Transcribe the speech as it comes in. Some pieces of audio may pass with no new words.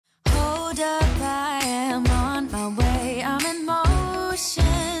Hold up, I am on my way, I'm in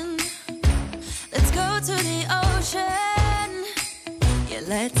motion. Let's go to the ocean. Yeah,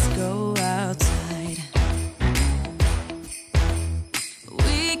 let's go outside.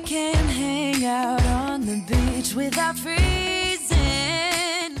 We can hang out on the beach without freezing.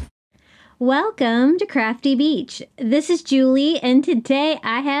 Welcome to Crafty Beach. This is Julie, and today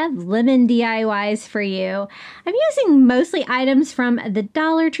I have lemon DIYs for you. I'm using mostly items from the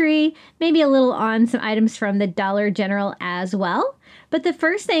Dollar Tree, maybe a little on some items from the Dollar General as well. But the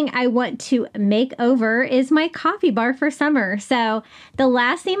first thing I want to make over is my coffee bar for summer. So the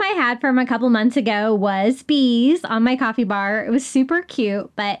last theme I had from a couple months ago was bees on my coffee bar. It was super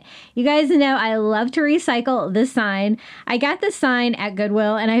cute, but you guys know I love to recycle this sign. I got this sign at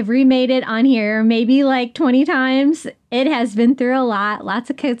Goodwill and I've remade it on here maybe like 20 times. It has been through a lot, lots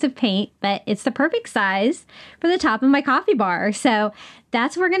of coats of paint, but it's the perfect size for the top of my coffee bar. So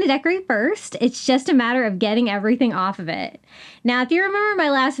that's what we're going to decorate first. It's just a matter of getting everything off of it. Now, if you remember my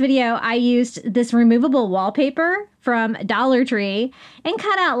last video, I used this removable wallpaper from Dollar Tree and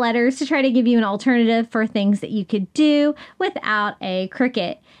cut out letters to try to give you an alternative for things that you could do without a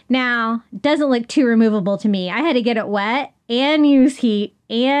Cricut. Now, it doesn't look too removable to me. I had to get it wet and use heat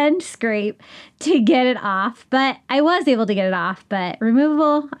and scrape to get it off, but I was able to get it off, but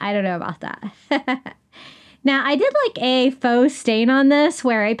removable, I don't know about that. Now, I did like a faux stain on this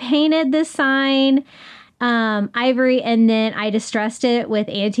where I painted this sign ivory and then I distressed it with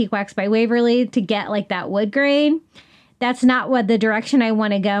Antique Wax by Waverly to get like that wood grain. That's not what the direction I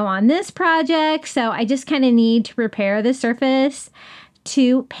want to go on this project, so I just kind of need to prepare the surface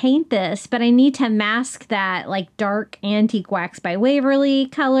to paint this, but I need to mask that like dark Antique Wax by Waverly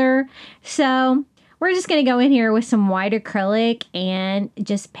color. So we're just going to go in here with some white acrylic and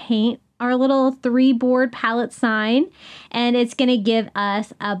just paint our little 3-board palette sign, and it's going to give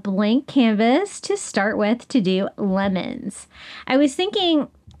us a blank canvas to start with to do lemons. I was thinking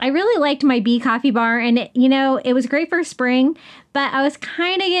I really liked my bee coffee bar, and it was great for spring, but I was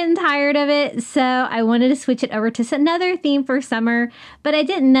kind of getting tired of it, so I wanted to switch it over to another theme for summer, but I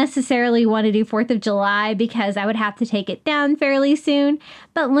didn't necessarily want to do 4th of July because I would have to take it down fairly soon,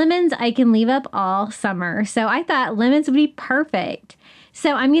 but lemons I can leave up all summer, so I thought lemons would be perfect.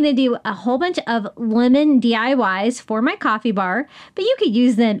 So I'm going to do a whole bunch of lemon DIYs for my coffee bar, but you could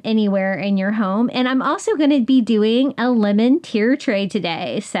use them anywhere in your home. And I'm also going to be doing a lemon tier tray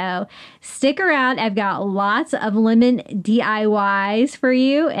today. So stick around. I've got lots of lemon DIYs for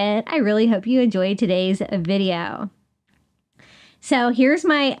you, and I really hope you enjoyed today's video. So here's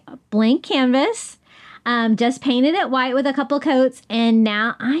my blank canvas. Just painted it white with a couple coats, and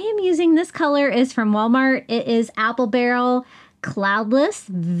now I am using this color. Is from Walmart. It is Apple Barrel Cloudless,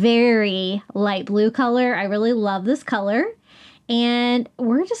 very light blue color. I really love this color, and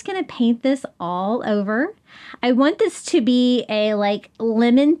we're just gonna paint this all over. I want this to be a like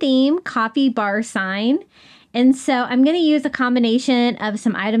lemon theme coffee bar sign, and so I'm gonna use a combination of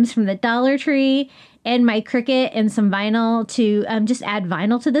some items from the Dollar Tree and my Cricut and some vinyl to just add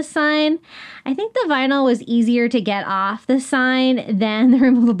vinyl to this sign. I think the vinyl was easier to get off the sign than the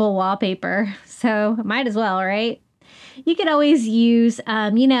removable wallpaper, so might as well, right? You could always use,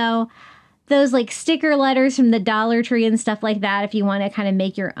 those like sticker letters from the Dollar Tree and stuff like that if you want to kind of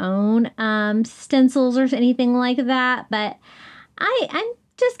make your own stencils or anything like that. But I'm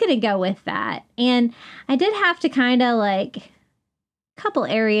just going to go with that. And I did have to kind of like a couple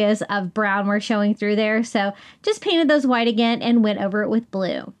areas of brown were showing through there. So just painted those white again and went over it with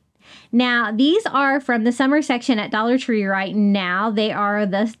blue. Now, these are from the summer section at Dollar Tree right now. They are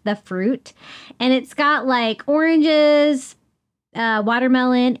the fruit, and it's got like oranges,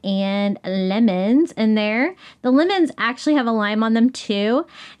 watermelon, and lemons in there. The lemons actually have a lime on them too,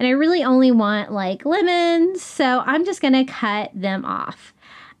 and I really only want like lemons, so I'm just gonna cut them off.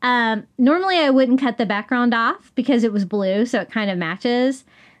 Normally I wouldn't cut the background off because it was blue, so it kind of matches,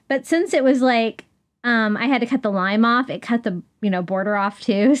 but since it was like I had to cut the lime off, it cut the border off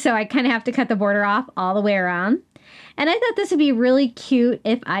too, so I kind of have to cut the border off all the way around. And I thought this would be really cute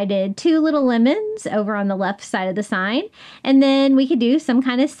if I did 2 little lemons over on the left side of the sign, and then we could do some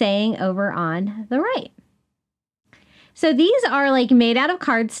kind of saying over on the right. So these are like made out of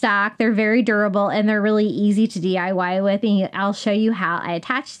cardstock. They're very durable and they're really easy to DIY with. And I'll show you how I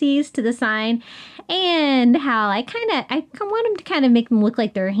attach these to the sign and how I want them to kind of make them look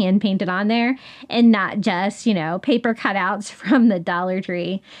like they're hand painted on there and not just, paper cutouts from the Dollar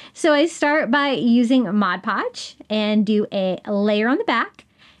Tree. So I start by using Mod Podge and do a layer on the back,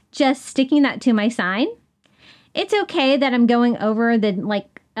 just sticking that to my sign. It's okay that I'm going over the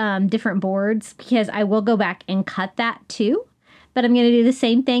different boards because I will go back and cut that too. but I'm going to do the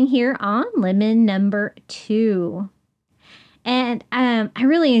same thing here on lemon number 2. And I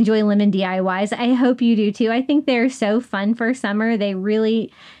really enjoy lemon DIYs. I hope you do too. I think they're so fun for summer. They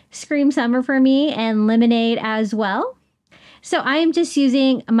really scream summer for me, and lemonade as well. So I'm just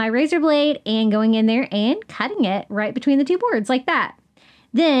using my razor blade and going in there and cutting it right between the 2 boards like that.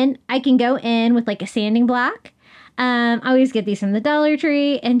 Then I can go in with like a sanding block. I always get these from the Dollar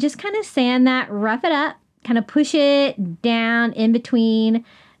Tree, and just kind of sand that, rough it up, kind of push it down in between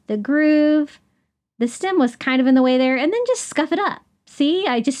the groove. The stem was kind of in the way there, and then just scuff it up. See,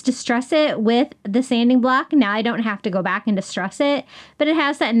 I just distress it with the sanding block. Now I don't have to go back and distress it, but it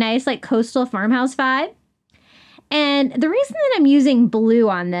has that nice like coastal farmhouse vibe. And the reason that I'm using blue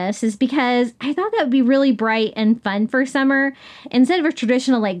on this is because I thought that would be really bright and fun for summer instead of a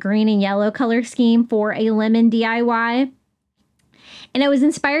traditional like green and yellow color scheme for a lemon DIY. And it was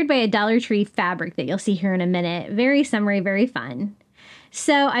inspired by a Dollar Tree fabric that you'll see here in a minute. Very summery, very fun.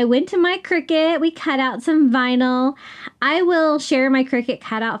 So I went to my Cricut, we cut out some vinyl. I will share my Cricut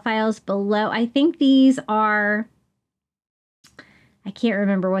cutout files below. I think these are, I can't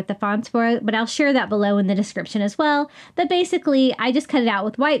remember what the fonts were, but I'll share that below in the description as well. But basically, I just cut it out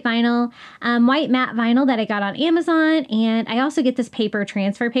with white vinyl, white matte vinyl that I got on Amazon, and I also get this paper,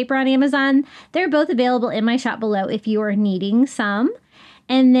 transfer paper on Amazon. They're both available in my shop below if you are needing some.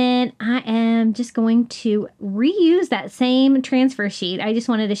 And then I am just going to reuse that same transfer sheet. I just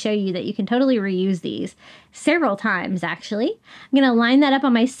wanted to show you that you can totally reuse these several times, actually. I'm going to line that up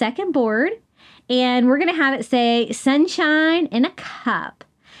on my second board, and we're going to have it say sunshine in a cup.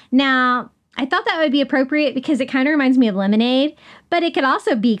 Now, I thought that would be appropriate because it kind of reminds me of lemonade, but it could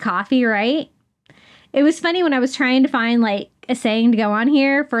also be coffee, right? It was funny when I was trying to find like a saying to go on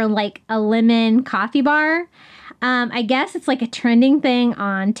here for like a lemon coffee bar. I guess it's like a trending thing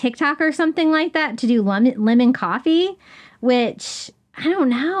on TikTok or something like that to do lemon coffee, which I don't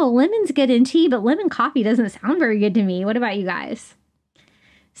know. Lemon's good in tea, but lemon coffee doesn't sound very good to me. What about you guys?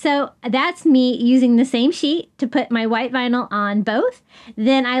 So that's me using the same sheet to put my white vinyl on both.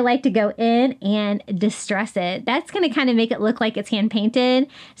 Then I like to go in and distress it. That's going to kind of make it look like it's hand painted.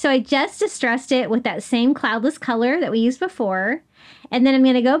 So I just distressed it with that same cloudless color that we used before. And then I'm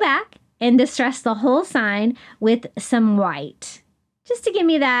going to go back and distress the whole sign with some white. Just to give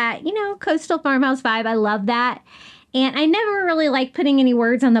me that, you know, coastal farmhouse vibe. I love that. And I never really like putting any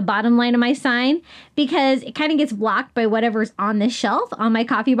words on the bottom line of my sign because it kind of gets blocked by whatever's on the shelf on my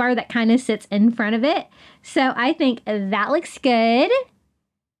coffee bar that kind of sits in front of it. So I think that looks good.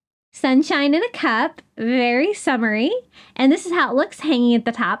 Sunshine in a cup, very summery. And this is how it looks hanging at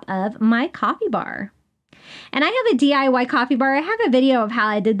the top of my coffee bar. And I have a DIY coffee bar. I have a video of how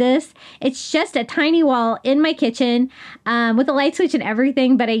I did this. It's just a tiny wall in my kitchen with a light switch and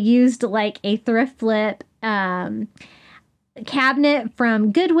everything, but I used like a thrift flip cabinet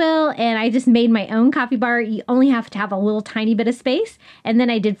from Goodwill, and I just made my own coffee bar. You only have to have a little tiny bit of space, and then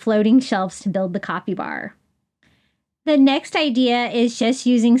I did floating shelves to build the coffee bar. The next idea is just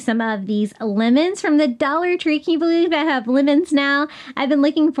using some of these lemons from the Dollar Tree. Can you believe I have lemons now? I've been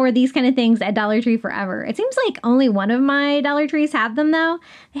looking for these kind of things at Dollar Tree forever. It seems like only one of my Dollar Trees have them though.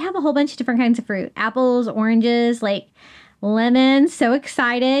 They have a whole bunch of different kinds of fruit. Apples, oranges, like lemons. So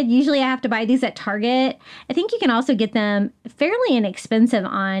excited. Usually I have to buy these at Target. I think you can also get them fairly inexpensive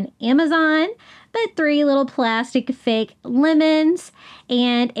on Amazon. But 3 little plastic fake lemons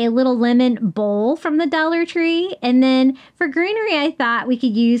and a little lemon bowl from the Dollar Tree. And then for greenery, I thought we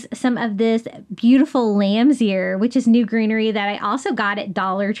could use some of this beautiful lamb's ear, which is new greenery that I also got at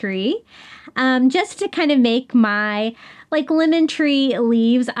Dollar Tree. Just to kind of make my like lemon tree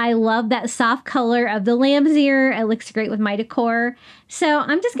leaves. I love that soft color of the lamb's ear. It looks great with my decor. So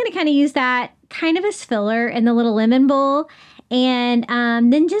I'm just going to kind of use that kind of as filler in the little lemon bowl. And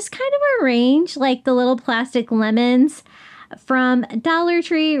then just kind of arrange like the little plastic lemons from Dollar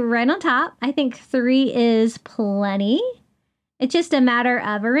Tree right on top. I think 3 is plenty. It's just a matter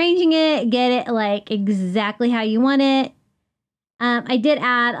of arranging it, get it like exactly how you want it. I did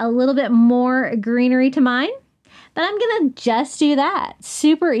add a little bit more greenery to mine, but I'm gonna just do that.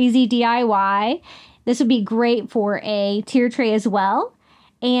 Super easy DIY. This would be great for a tier tray as well.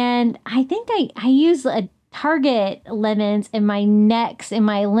 And I think I use a Target lemons in my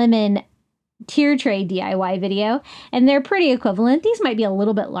lemon tier tray DIY video, and they're pretty equivalent. These might be a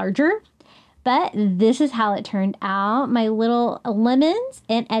little bit larger, but this is how it turned out. My little lemons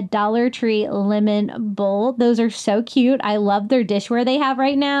in a Dollar Tree lemon bowl. Those are so cute. I love their dishware they have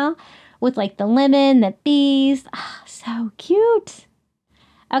right now with like the lemon, the bees. Oh, so cute.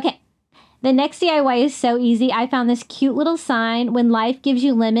 Okay. The next DIY is so easy. I found this cute little sign, "When life gives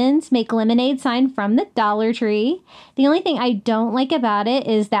you lemons, make lemonade" sign from the Dollar Tree. The only thing I don't like about it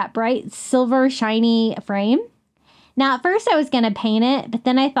is that bright silver shiny frame. Now, at first I was going to paint it, but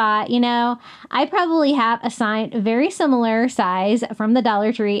then I thought, you know, I probably have a sign very similar size from the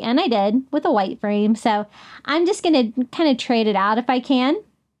Dollar Tree, and I did, with a white frame. So I'm just going to kind of trade it out if I can.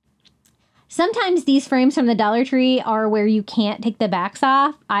 Sometimes these frames from the Dollar Tree are where you can't take the backs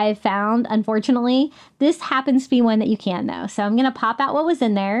off. I've found, unfortunately, this happens to be one that you can though. So I'm going to pop out what was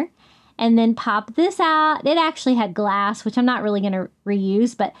in there and then pop this out. It actually had glass, which I'm not really going to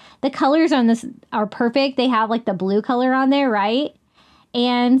reuse, but the colors on this are perfect. They have like the blue color on there, right?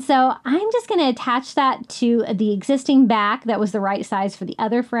 And so I'm just going to attach that to the existing back that was the right size for the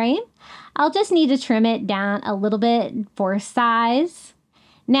other frame. I'll just need to trim it down a little bit for size.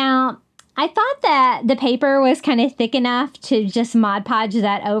 Now, I thought that the paper was kind of thick enough to just Mod Podge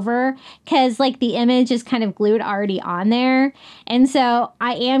that over, because like the image is kind of glued already on there. And so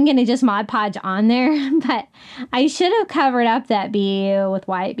I am going to just Mod Podge on there, but I should have covered up that BU with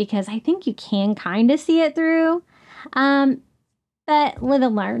white because I think you can kind of see it through. But live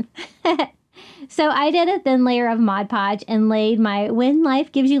and learn. So I did a thin layer of Mod Podge and laid my "When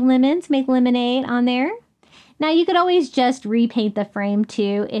life gives you lemons, make lemonade" on there. Now, you could always just repaint the frame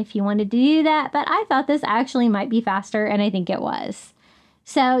too if you wanted to do that, but I thought this actually might be faster, and I think it was.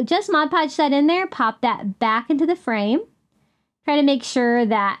 So just Mod Podge that in there, pop that back into the frame. Try to make sure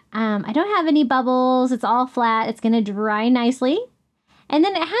that I don't have any bubbles. It's all flat. It's going to dry nicely. And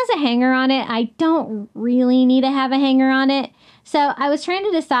then it has a hanger on it. I don't really need to have a hanger on it. So I was trying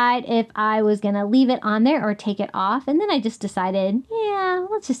to decide if I was going to leave it on there or take it off. And then I just decided, yeah,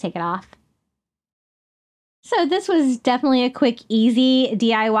 let's just take it off. So this was definitely a quick, easy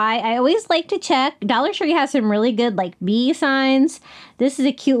DIY. I always like to check. Dollar Tree has some really good like bee signs. This is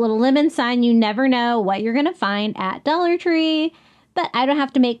a cute little lemon sign. You never know what you're going to find at Dollar Tree. But I don't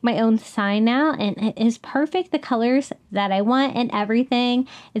have to make my own sign now. And it is perfect. The colors that I want and everything.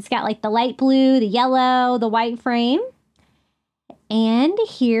 It's got like the light blue, the yellow, the white frame. And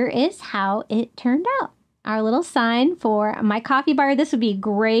here is how it turned out. Our little sign for my coffee bar. This would be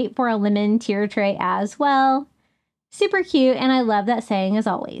great for a lemon tier tray as well. Super cute, and I love that saying as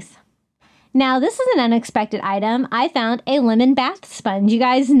always. Now, this is an unexpected item. I found a lemon bath sponge. You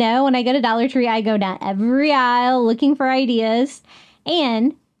guys know when I go to Dollar Tree, I go down every aisle looking for ideas.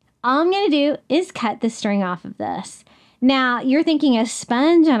 And all I'm going to do is cut the string off of this. Now, you're thinking a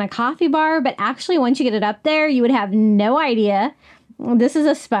sponge on a coffee bar, but actually once you get it up there, you would have no idea this is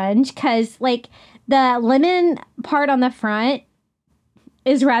a sponge because like the lemon part on the front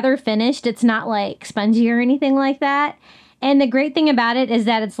is rather finished. It's not like spongy or anything like that. And the great thing about it is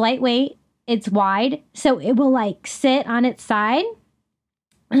that it's lightweight, it's wide, so it will like sit on its side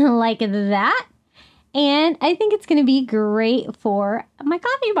like that. And I think it's going to be great for my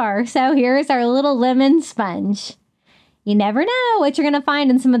coffee bar. So here's our little lemon sponge. You never know what you're going to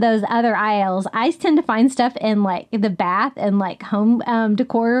find in some of those other aisles. I tend to find stuff in like the bath and like home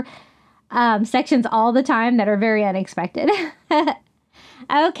decor sections all the time that are very unexpected.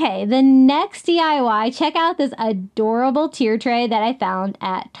 Okay, the next DIY, check out this adorable tier tray that I found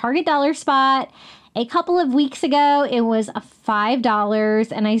at Target Dollar Spot a couple of weeks ago. It was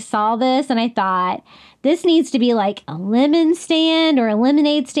 $5, and I saw this and I thought, this needs to be like a lemon stand or a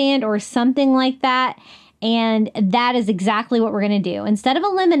lemonade stand or something like that. And that is exactly what we're going to do. Instead of a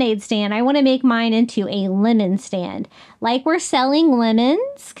lemonade stand, I want to make mine into a lemon stand. Like we're selling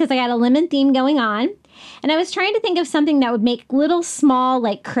lemons, because I got a lemon theme going on. And I was trying to think of something that would make little small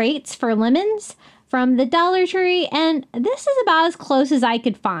like crates for lemons from the Dollar Tree. And this is about as close as I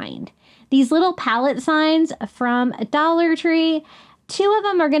could find. These little pallet signs from Dollar Tree. 2 of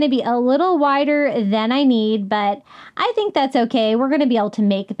them are going to be a little wider than I need, but I think that's okay. We're going to be able to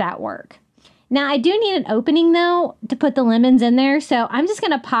make that work. Now, I do need an opening, though, to put the lemons in there. So I'm just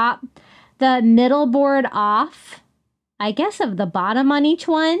going to pop the middle board off, I guess, of the bottom on each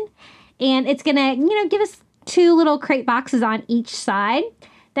one. And it's going to, give us 2 little crate boxes on each side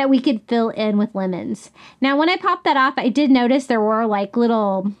that we could fill in with lemons. Now, when I popped that off, I did notice there were like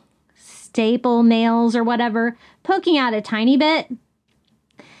little staple nails or whatever poking out a tiny bit.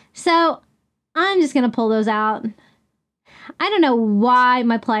 So I'm just going to pull those out. I don't know why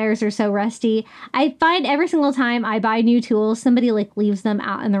my pliers are so rusty. I find every single time I buy new tools, somebody like leaves them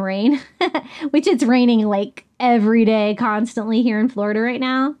out in the rain, which it's raining like every day constantly here in Florida right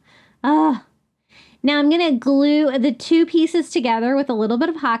now. Now I'm going to glue the 2 pieces together with a little bit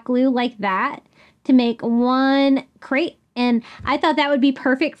of hot glue like that to make one crate. And I thought that would be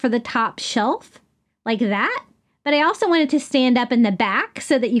perfect for the top shelf like that. But I also want it to stand up in the back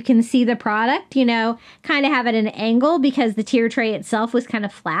so that you can see the product, you know, kind of have it at an angle because the tier tray itself was kind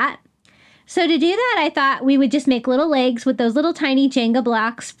of flat. So to do that, I thought we would just make little legs with those little tiny Jenga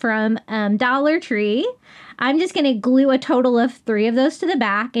blocks from Dollar Tree. I'm just going to glue a total of 3 of those to the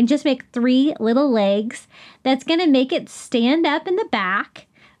back and just make 3 little legs. That's going to make it stand up in the back,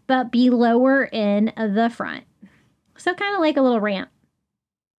 but be lower in the front. So kind of like a little ramp.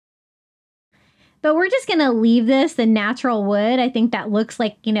 But we're just going to leave this the natural wood. I think that looks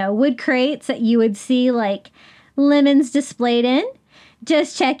like, you know, wood crates that you would see like lemons displayed in.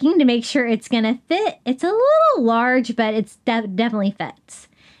 Just checking to make sure it's going to fit. It's a little large, but it's definitely fits.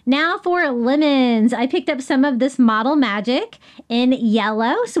 Now for lemons. I picked up some of this Model Magic in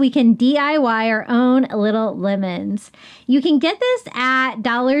yellow so we can DIY our own little lemons. You can get this at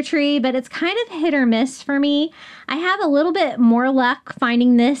Dollar Tree, but it's kind of hit or miss for me. I have a little bit more luck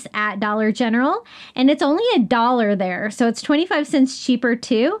finding this at Dollar General, and it's only $1 there, so it's 25 cents cheaper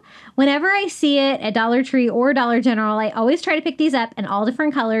too. Whenever I see it at Dollar Tree or Dollar General, I always try to pick these up in all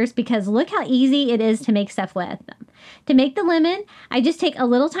different colors because look how easy it is to make stuff with them. To make the lemon, I just take a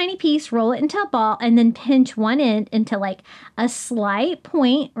little tiny piece, roll it into a ball, and then pinch one end into like a slight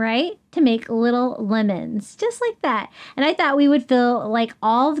point, right? To make little lemons, just like that. And I thought we would fill like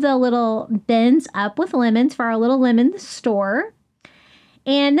all of the little bins up with lemons for our little lemon store.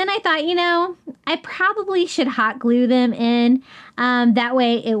 And then I thought, you know, I probably should hot glue them in. That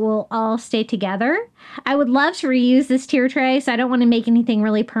way it will all stay together. I would love to reuse this tier tray, so I don't want to make anything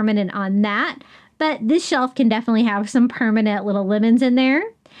really permanent on that. But this shelf can definitely have some permanent little lemons in there.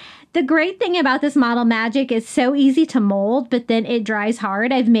 The great thing about this Model Magic is so easy to mold, but then it dries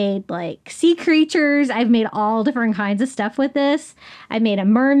hard. I've made like sea creatures. I've made all different kinds of stuff with this. I made a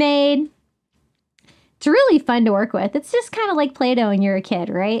mermaid. It's really fun to work with. It's just kind of like Play-Doh when you're a kid,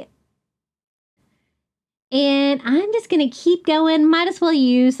 right? And I'm just going to keep going. Might as well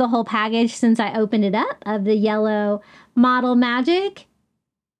use the whole package since I opened it up of the yellow Model Magic.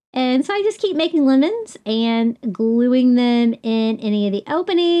 And so I just keep making lemons and gluing them in any of the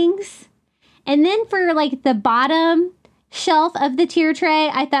openings. And then for like the bottom shelf of the tier tray,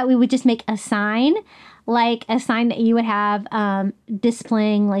 I thought we would just make a sign. Like a sign that you would have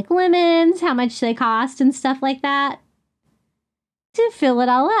displaying like lemons, how much they cost and stuff like that. To fill it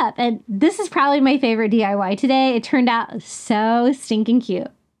all up. And this is probably my favorite DIY today. It turned out so stinking cute.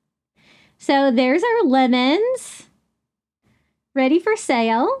 So there's our lemons. Ready for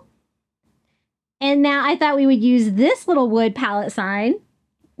sale. And now I thought we would use this little wood palette sign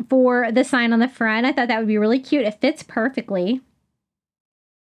for the sign on the front. I thought that would be really cute. It fits perfectly.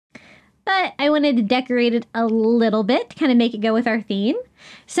 But I wanted to decorate it a little bit to kind of make it go with our theme.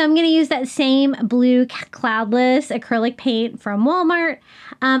 So I'm going to use that same blue cloudless acrylic paint from Walmart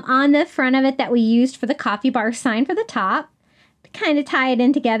on the front of it that we used for the coffee bar sign for the top. To kind of tie it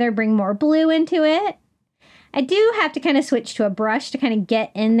in together, bring more blue into it. I do have to kind of switch to a brush to kind of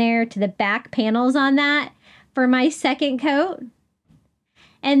get in there to the back panels on that for my second coat.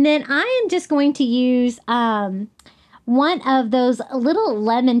 And then I am just going to use one of those little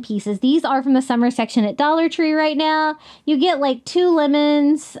lemon pieces. These are from the summer section at Dollar Tree right now. You get like 2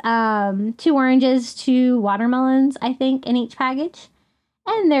 lemons, 2 oranges, 2 watermelons, I think, in each package.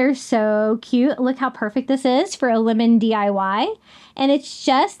 And they're so cute. Look how perfect this is for a lemon DIY. And it's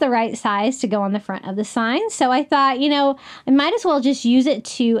just the right size to go on the front of the sign. So I thought, you know, I might as well just use it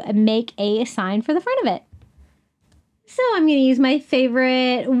to make a sign for the front of it. So I'm going to use my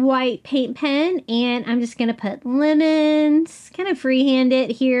favorite white paint pen, and I'm just going to put lemons, kind of freehand it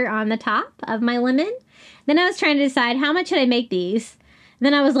here on the top of my lemon. Then I was trying to decide how much should I make these.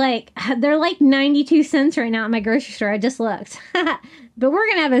 Then I was like, they're like 92 cents right now at my grocery store. I just looked. But we're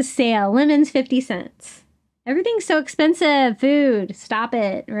going to have a sale. Lemons 50 cents. Everything's so expensive. Food. Stop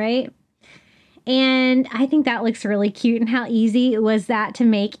it, right? And I think that looks really cute. And how easy was that to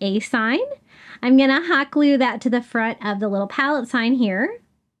make a sign? I'm going to hot glue that to the front of the little palette sign here.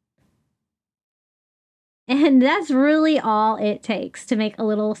 And that's really all it takes to make a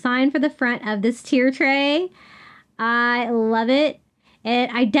little sign for the front of this tier tray. I love it.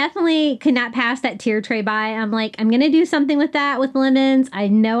 And I definitely could not pass that tier tray by. I'm like, I'm going to do something with that with lemons. I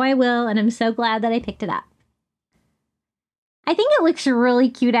know I will. And I'm so glad that I picked it up. I think it looks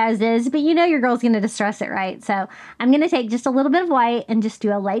really cute as is, but you know your girl's going to distress it, right? So I'm going to take just a little bit of white and just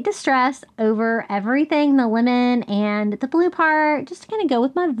do a light distress over everything, the lemon and the blue part, just to kind of go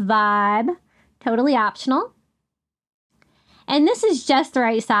with my vibe. Totally optional. And this is just the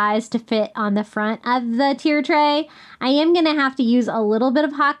right size to fit on the front of the tier tray. I am going to have to use a little bit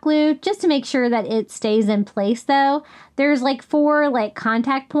of hot glue just to make sure that it stays in place though. There's like 4 like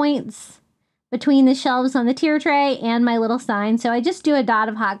contact points between the shelves on the tier tray and my little sign. So I just do a dot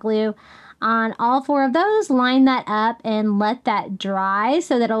of hot glue on all 4 of those, line that up and let that dry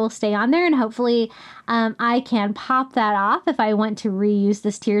so that it will stay on there, and hopefully I can pop that off if I want to reuse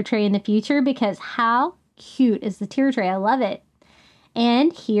this tier tray in the future, because how cute is the tier tray? I love it.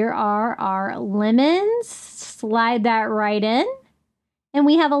 And here are our lemons. Slide that right in. And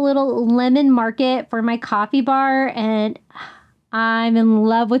we have a little lemon market for my coffee bar, and I'm in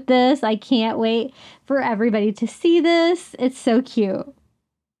love with this. I can't wait for everybody to see this. It's so cute.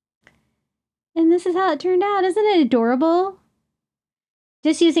 And this is how it turned out. Isn't it adorable?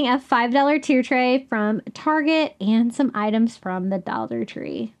 Just using a $5 tier tray from Target and some items from the Dollar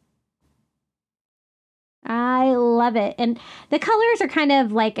Tree. I love it. And the colors are kind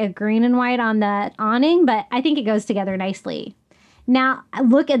of like a green and white on the awning, but I think it goes together nicely. Now,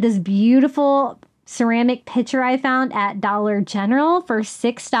 look at this beautiful ceramic pitcher I found at Dollar General for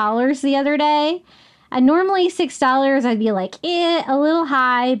 $6 the other day. Normally $6, I'd be like, a little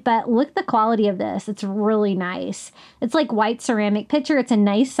high, but look at the quality of this. It's really nice. It's like white ceramic pitcher. It's a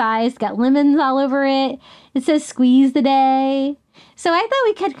nice size, got lemons all over it. It says squeeze the day. So I thought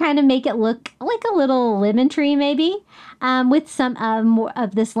we could kind of make it look like a little lemon tree maybe, with some more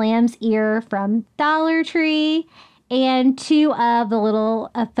of this lamb's ear from Dollar Tree and 2 of the little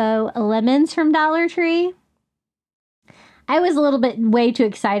faux lemons from Dollar Tree. I was a little bit way too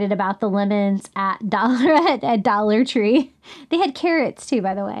excited about the lemons at Dollar Tree. They had carrots too,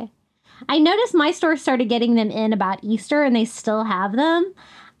 by the way. I noticed my store started getting them in about Easter, and they still have them.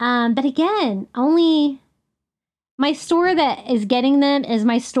 But again, only my store that is getting them is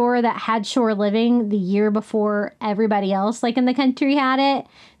my store that had Shore Living the year before everybody else like in the country had it.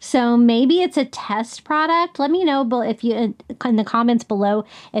 So maybe it's a test product. Let me know if you in the comments below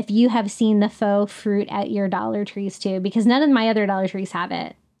if you have seen the faux fruit at your Dollar Trees too, because none of my other Dollar Trees have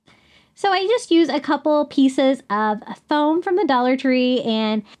it. So I just use a couple pieces of foam from the Dollar Tree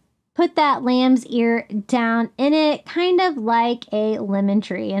and put that lamb's ear down in it, kind of like a lemon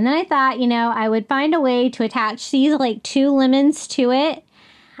tree. And then I thought, I would find a way to attach these like 2 lemons to it.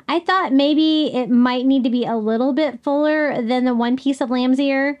 I thought maybe it might need to be a little bit fuller than the 1 piece of lamb's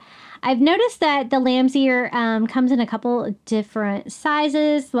ear. I've noticed that the lamb's ear comes in a couple different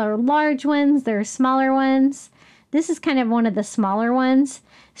sizes. There are large ones, there are smaller ones. This is kind of one of the smaller ones.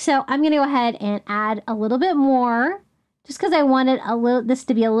 So I'm going to go ahead and add a little bit more, just because I wanted this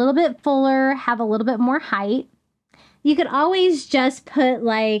to be a little bit fuller, have a little bit more height. You could always just put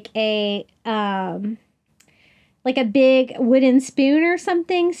like a big wooden spoon or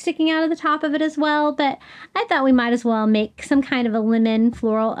something sticking out of the top of it as well. But I thought we might as well make some kind of a lemon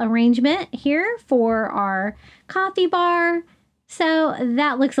floral arrangement here for our coffee bar. So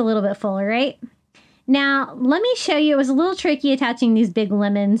that looks a little bit fuller, right? Now, let me show you. It was a little tricky attaching these big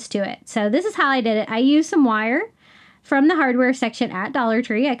lemons to it. So this is how I did it. I used some wire from the hardware section at Dollar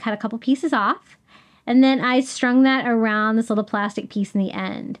Tree. I cut a couple pieces off, and then I strung that around this little plastic piece in the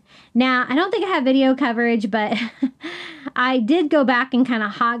end. Now, I don't think I have video coverage, but I did go back and kind of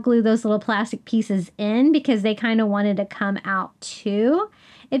hot glue those little plastic pieces in because they kind of wanted to come out too,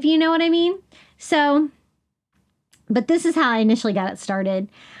 if you know what I mean. So, but this is how I initially got it started.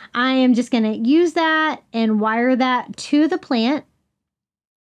 I am just going to use that and wire that to the plant.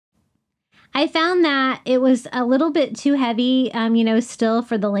 I found that it was a little bit too heavy, still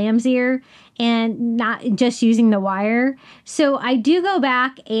for the lamb's ear and not just using the wire. So I do go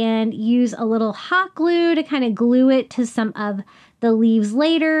back and use a little hot glue to kind of glue it to some of the leaves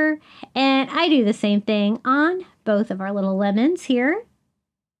later. And I do the same thing on both of our little lemons here.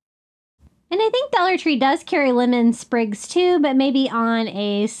 And I think Dollar Tree does carry lemon sprigs too, but maybe on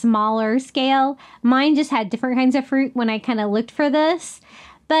a smaller scale. Mine just had different kinds of fruit when I kind of looked for this.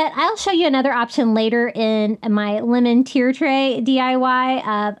 But I'll show you another option later in my lemon tier tray DIY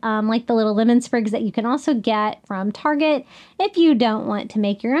of like the little lemon sprigs that you can also get from Target if you don't want to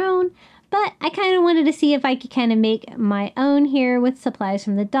make your own. But I kind of wanted to see if I could kind of make my own here with supplies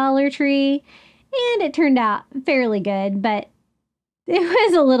from the Dollar Tree. And it turned out fairly good, but it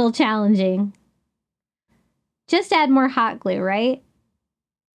was a little challenging. Just add more hot glue, right?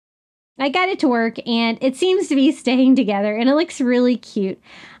 I got it to work, and it seems to be staying together, and it looks really cute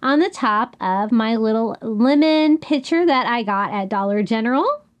on the top of my little lemon pitcher that I got at Dollar General.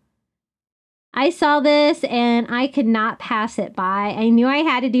 I saw this, and I could not pass it by. I knew I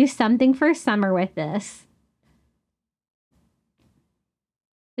had to do something for summer with this.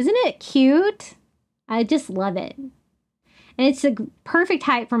 Isn't it cute? I just love it. And it's the perfect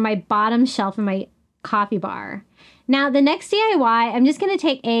height for my bottom shelf in my coffee bar. Now the next DIY, I'm just going to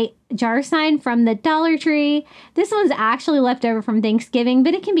take a jar sign from the Dollar Tree. This one's actually left over from Thanksgiving,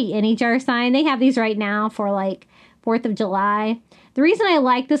 but it can be any jar sign. They have these right now for like 4th of July. The reason I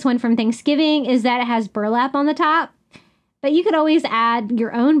like this one from Thanksgiving is that it has burlap on the top, but you could always add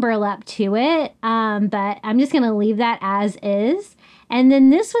your own burlap to it. But I'm just going to leave that as is. And then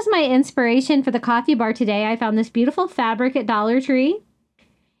this was my inspiration for the coffee bar today. I found this beautiful fabric at Dollar Tree.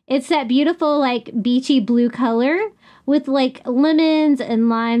 It's that beautiful like beachy blue color with like lemons and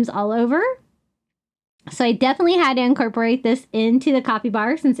limes all over. So I definitely had to incorporate this into the coffee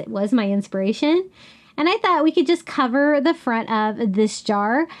bar since it was my inspiration. And I thought we could just cover the front of this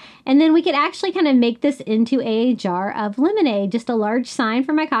jar, and then we could actually kind of make this into a jar of lemonade. Just a large sign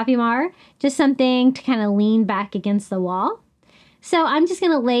for my coffee bar, just something to kind of lean back against the wall. So I'm just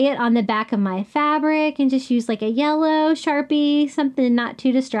going to lay it on the back of my fabric and just use like a yellow Sharpie, something not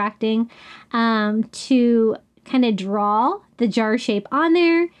too distracting, to kind of draw the jar shape on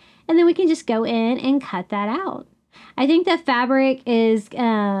there. And then we can just go in and cut that out. I think the fabric is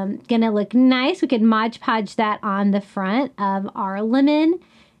going to look nice. We could Mod Podge that on the front of our lemon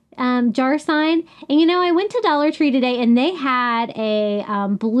jar sign. And you know, I went to Dollar Tree today and they had a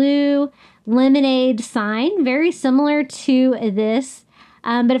blue lemonade sign, very similar to this.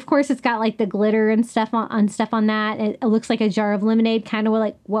 But of course it's got like the glitter and stuff on that. It looks like a jar of lemonade, kind of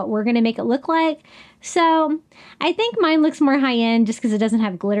like what we're going to make it look like. So I think mine looks more high end just because it doesn't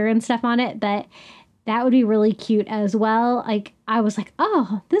have glitter and stuff on it, but that would be really cute as well. Like I was like,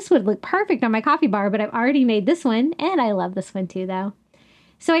 oh, this would look perfect on my coffee bar, but I've already made this one and I love this one too though.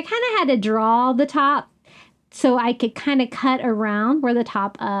 So I kind of had to draw the top so I could kind of cut around where the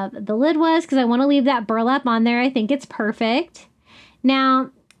top of the lid was because I want to leave that burlap on there. I think it's perfect. Now,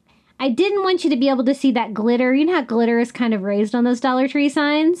 I didn't want you to be able to see that glitter. You know how glitter is kind of raised on those Dollar Tree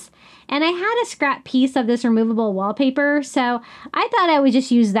signs? And I had a scrap piece of this removable wallpaper, so I thought I would just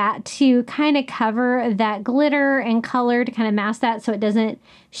use that to kind of cover that glitter and color to kind of mask that so it doesn't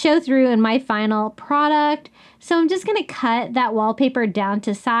show through in my final product. So I'm just going to cut that wallpaper down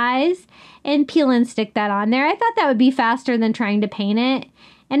to size and peel and stick that on there. I thought that would be faster than trying to paint it.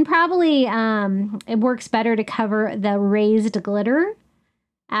 And probably it works better to cover the raised glitter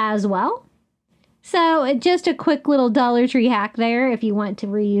as well. So just a quick little Dollar Tree hack there. If you want to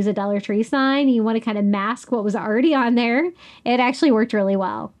reuse a Dollar Tree sign, you want to kind of mask what was already on there. It actually worked really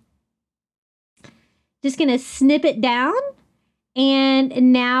well. Just going to snip it down.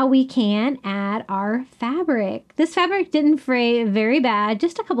 And now we can add our fabric. This fabric didn't fray very bad,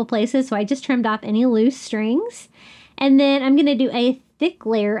 just a couple places. So I just trimmed off any loose strings. And then I'm going to do a thick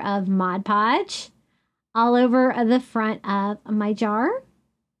layer of Mod Podge all over the front of my jar.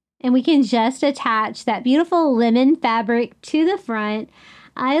 And we can just attach that beautiful lemon fabric to the front.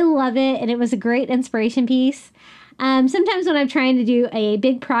 I love it, and it was a great inspiration piece. Sometimes when I'm trying to do a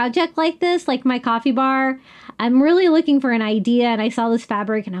big project like this, like my coffee bar, I'm really looking for an idea, and I saw this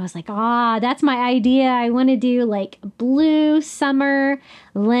fabric, and I was like, ah, that's my idea. I want to do like blue summer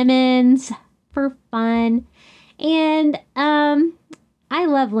lemons for fun. And I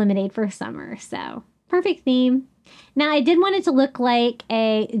love lemonade for summer, so perfect theme. Now, I did want it to look like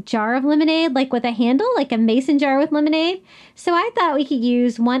a jar of lemonade, like with a handle, like a mason jar with lemonade. So I thought we could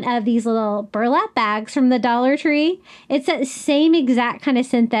use one of these little burlap bags from the Dollar Tree. It's that same exact kind of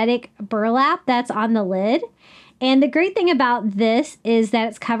synthetic burlap that's on the lid. And the great thing about this is that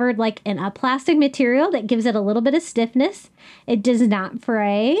it's covered like in a plastic material that gives it a little bit of stiffness. It does not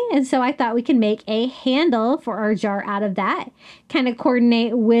fray. And so I thought we could make a handle for our jar out of that. Kind of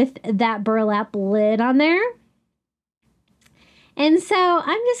coordinate with that burlap lid on there. And so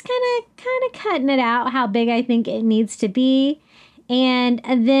I'm just kind of cutting it out how big I think it needs to be. And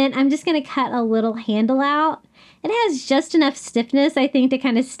then I'm just going to cut a little handle out. It has just enough stiffness, I think, to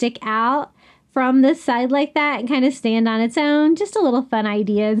kind of stick out from this side like that and kind of stand on its own. Just a little fun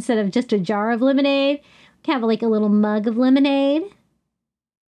idea. Instead of just a jar of lemonade, we can have like a little mug of lemonade.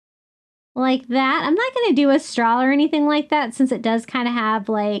 Like that. I'm not going to do a straw or anything like that since it does kind of have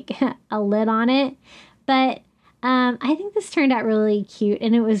like a lid on it. But I think this turned out really cute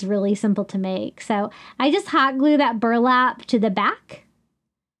and it was really simple to make. So I just hot glue that burlap to the back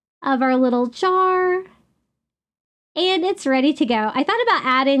of our little jar and it's ready to go. I thought about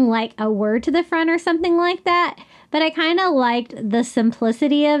adding like a word to the front or something like that, but I kind of liked the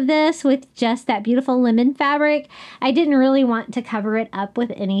simplicity of this with just that beautiful lemon fabric. I didn't really want to cover it up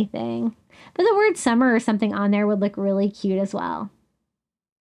with anything, but the word summer or something on there would look really cute as well.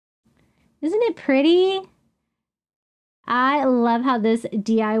 Isn't it pretty? I love how this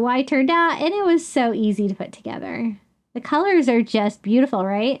DIY turned out, and it was so easy to put together. The colors are just beautiful,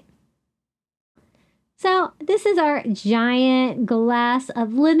 right? So this is our giant glass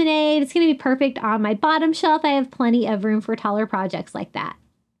of lemonade. It's going to be perfect on my bottom shelf. I have plenty of room for taller projects like that.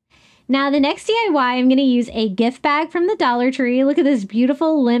 Now the next DIY, I'm going to use a gift bag from the Dollar Tree. Look at this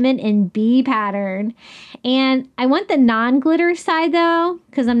beautiful lemon and bee pattern. And I want the non-glitter side though,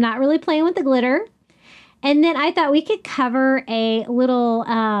 because I'm not really playing with the glitter. And then I thought we could cover a little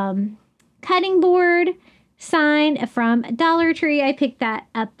cutting board sign from Dollar Tree. I picked that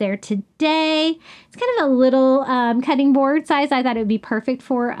up there today. It's kind of a little cutting board size. I thought it would be perfect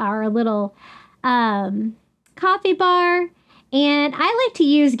for our little coffee bar. And I like to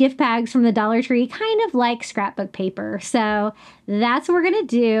use gift bags from the Dollar Tree, kind of like scrapbook paper. So that's what we're going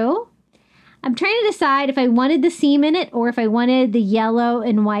to do. I'm trying to decide if I wanted the seam in it or if I wanted the yellow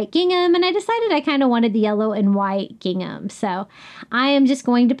and white gingham. And I decided I kind of wanted the yellow and white gingham. So I am just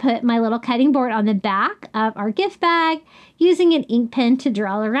going to put my little cutting board on the back of our gift bag using an ink pen to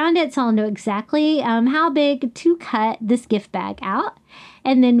draw around it. So I'll know exactly how big to cut this gift bag out.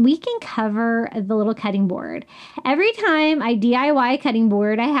 And then we can cover the little cutting board. Every time I DIY a cutting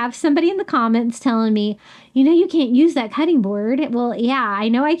board, I have somebody in the comments telling me, you know, you can't use that cutting board. Well, yeah, I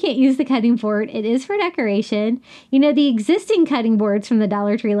know I can't use the cutting board. It is for decoration. You know, the existing cutting boards from the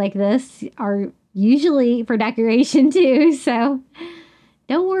Dollar Tree like this are usually for decoration too. So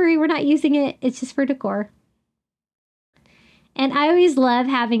don't worry, we're not using it. It's just for decor. And I always love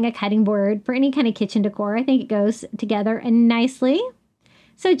having a cutting board for any kind of kitchen decor. I think it goes together nicely.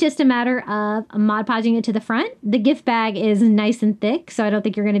 So just a matter of Mod Podging it to the front. The gift bag is nice and thick, so I don't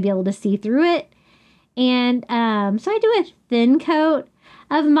think you're going to be able to see through it. And so I do a thin coat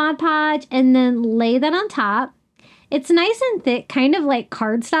of Mod Podge and then lay that on top. It's nice and thick, kind of like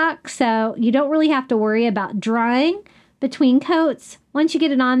cardstock, so you don't really have to worry about drying between coats. Once you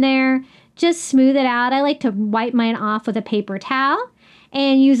get it on there, just smooth it out. I like to wipe mine off with a paper towel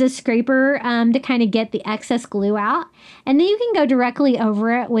and use a scraper to kind of get the excess glue out. And then you can go directly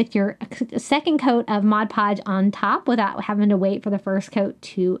over it with your second coat of Mod Podge on top without having to wait for the first coat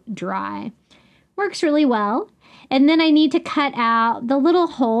to dry. Works really well. And then I need to cut out the little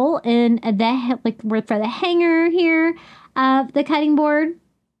hole in the for the hanger here of the cutting board.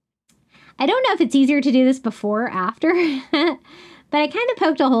 I don't know if it's easier to do this before or after. But I kind of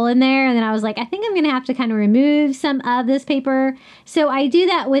poked a hole in there and then I was like, I think I'm going to have to kind of remove some of this paper. So I do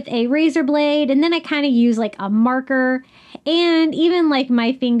that with a razor blade and then I kind of use like a marker and even like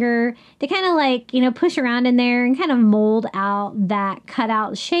my finger to kind of like, you know, push around in there and kind of mold out that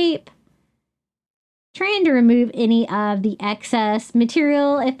cutout shape. Trying to remove any of the excess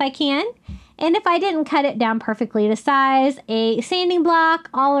material if I can. And if I didn't cut it down perfectly to size, a sanding block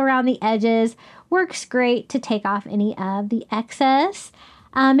all around the edges works great to take off any of the excess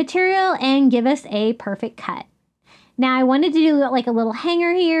material and give us a perfect cut. Now I wanted to do like a little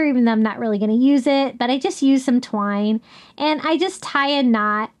hanger here, even though I'm not really going to use it, but I just used some twine and I just tie a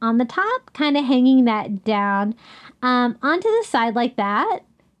knot on the top, kind of hanging that down onto the side like that.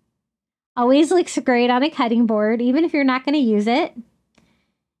 Always looks great on a cutting board, even if you're not going to use it.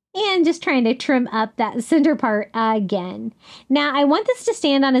 And just trying to trim up that center part again. Now, I want this to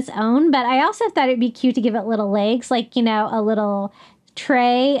stand on its own, but I also thought it'd be cute to give it little legs, like, you know, a little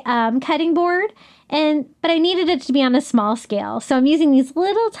tray cutting board. But I needed it to be on a small scale. So I'm using these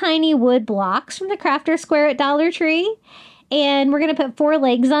little tiny wood blocks from the Crafter Square at Dollar Tree. And we're going to put 4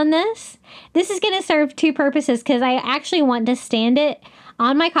 legs on this. This is going to serve 2 purposes because I actually want to stand it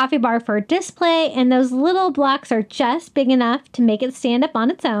on my coffee bar for display, and those little blocks are just big enough to make it stand up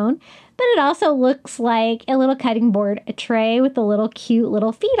on its own, but it also looks like a little cutting board, a tray with the little cute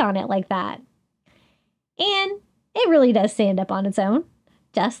little feet on it like that. And it really does stand up on its own,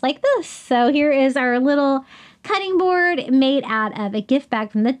 just like this. So here is our little cutting board made out of a gift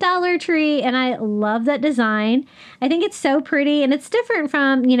bag from the Dollar Tree, and I love that design. I think it's so pretty, and it's different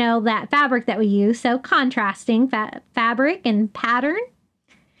from, you know, that fabric that we use, so contrasting fabric and pattern.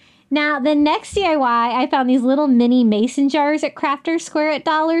 Now, the next DIY, I found these little mini mason jars at Crafter Square at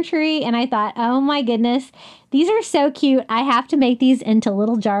Dollar Tree, and I thought, oh my goodness, these are so cute. I have to make these into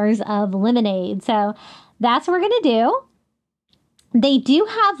little jars of lemonade. So that's what we're going to do. They do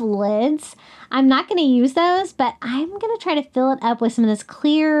have lids. I'm not going to use those, but I'm going to try to fill it up with some of this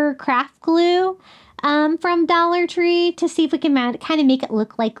clear craft glue from Dollar Tree to see if we can kind of make it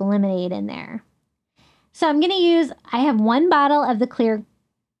look like lemonade in there. So I'm going to use, I have 1 bottle of the clear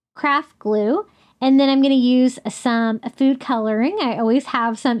craft glue, and then I'm going to use some food coloring. I always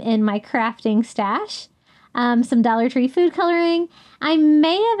have some in my crafting stash. Some Dollar Tree food coloring. I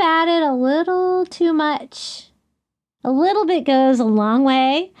may have added a little too much. A little bit goes a long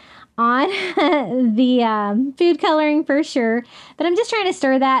way on the food coloring for sure, but I'm just trying to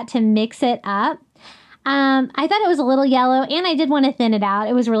stir that to mix it up. I thought it was a little yellow, and I did want to thin it out.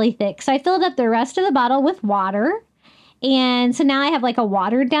 It was really thick. So I filled up the rest of the bottle with water. And so now I have like a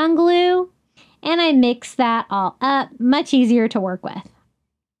watered down glue, and I mix that all up. Much easier to work with.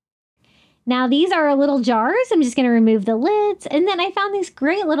 Now these are little jars. I'm just going to remove the lids. And then I found these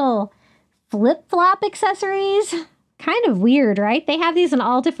great little flip-flop accessories. Kind of weird, right? They have these in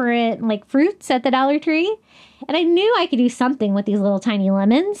all different like fruits at the Dollar Tree. And I knew I could do something with these little tiny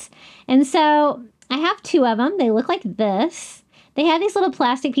lemons. And so I have 2 of them. They look like this. They have these little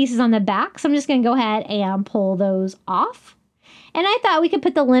plastic pieces on the back. So I'm just going to go ahead and pull those off. And I thought we could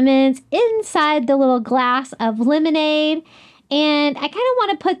put the lemons inside the little glass of lemonade. And I kind of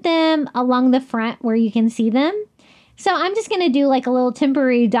want to put them along the front where you can see them. So I'm just going to do like a little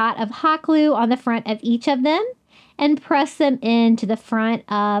temporary dot of hot glue on the front of each of them and press them into the front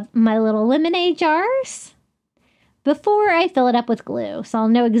of my little lemonade jars before I fill it up with glue. So I'll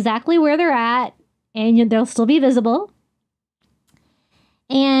know exactly where they're at and they'll still be visible.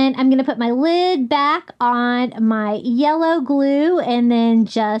 And I'm going to put my lid back on my yellow glue and then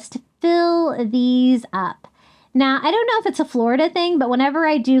just fill these up. Now, I don't know if it's a Florida thing, but whenever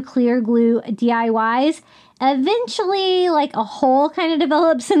I do clear glue DIYs, eventually like a hole kind of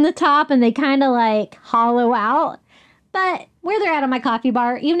develops in the top and they kind of like hollow out. But where they're at on my coffee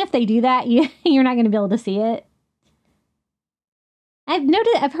bar, even if they do that, you're not going to be able to see it.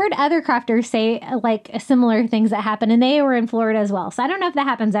 I've heard other crafters say like similar things that happen, and they were in Florida as well. So I don't know if that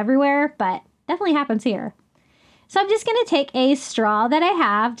happens everywhere, but definitely happens here. So I'm just going to take a straw that I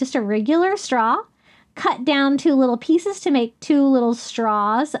have, just a regular straw, cut down 2 little pieces to make 2 little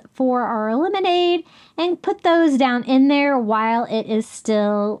straws for our lemonade, and put those down in there while it is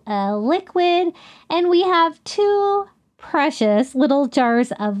still a liquid. And we have 2 precious little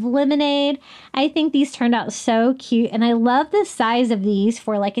jars of lemonade. I think these turned out so cute, and I love the size of these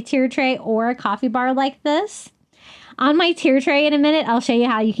for like a tier tray or a coffee bar like this. On my tier tray in a minute, I'll show you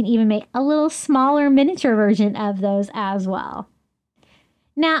how you can even make a little smaller miniature version of those as well.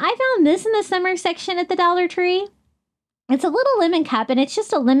 Now, I found this in the summer section at the Dollar Tree. It's a little lemon cup, and it's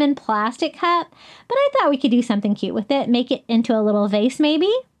just a lemon plastic cup, but I thought we could do something cute with it, make it into a little vase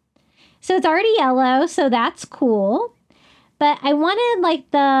maybe. So it's already yellow, so that's cool. But I wanted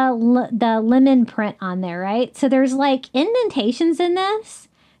like the lemon print on there, right? So there's like indentations in this.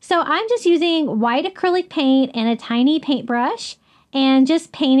 So I'm just using white acrylic paint and a tiny paintbrush and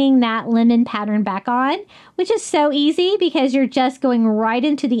just painting that lemon pattern back on, which is so easy because you're just going right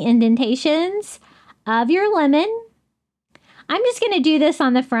into the indentations of your lemon. I'm just going to do this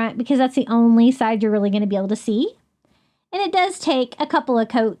on the front because that's the only side you're really going to be able to see. And it does take a couple of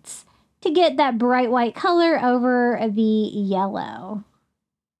coats to get that bright white color over the yellow.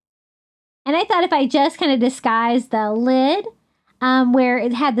 And I thought if I just kind of disguised the lid where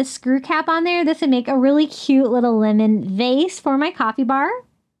it had the screw cap on there, this would make a really cute little lemon vase for my coffee bar.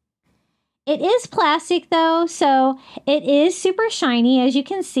 It is plastic though, so it is super shiny as you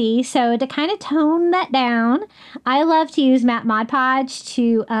can see. So to kind of tone that down, I love to use matte Mod Podge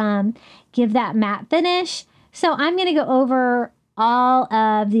to give that matte finish. So I'm going to go over all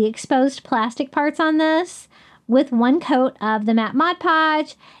of the exposed plastic parts on this with 1 coat of the matte Mod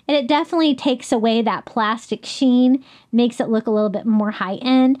Podge, and it definitely takes away that plastic sheen, makes it look a little bit more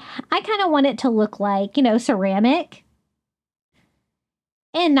high-end. I kind of want it to look like, you know, ceramic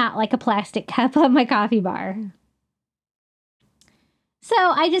and not like a plastic cup of my coffee bar. So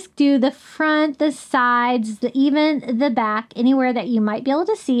I just do the front, the sides, even the back, anywhere that you might be able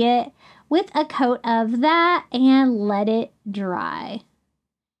to see it, with a coat of that and let it dry.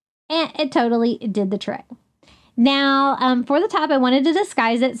 And it totally did the trick. Now, for the top, I wanted to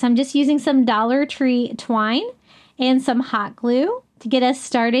disguise it, so I'm just using some Dollar Tree twine and some hot glue to get us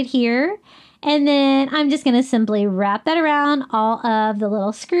started here. And then I'm just going to simply wrap that around all of the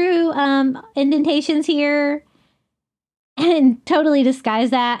little screw indentations here and totally disguise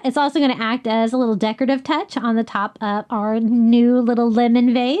that. It's also going to act as a little decorative touch on the top of our new little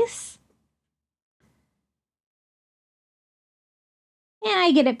lemon vase. And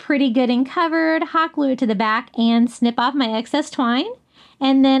I get it pretty good and covered, hot glue it to the back, and snip off my excess twine.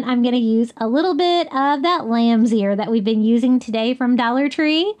 And then I'm going to use a little bit of that lamb's ear that we've been using today from Dollar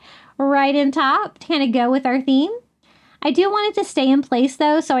Tree right in top to kind of go with our theme. I do want it to stay in place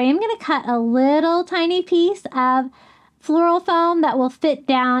though, so I am going to cut a little tiny piece of floral foam that will fit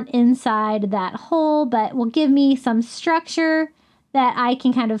down inside that hole, but will give me some structure that I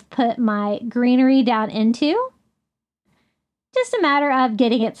can kind of put my greenery down into. Just a matter of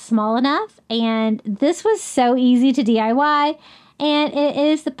getting it small enough, and this was so easy to DIY, and it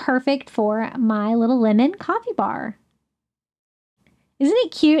is the perfect for my little lemon coffee bar. Isn't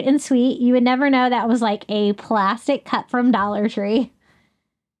it cute and sweet? You would never know that was like a plastic cup from Dollar Tree.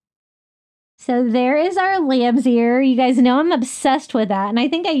 So there is our lamb's ear. You guys know I'm obsessed with that. And I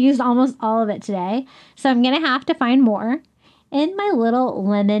think I used almost all of it today. So I'm going to have to find more in my little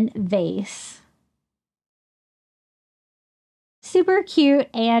lemon vase. Super cute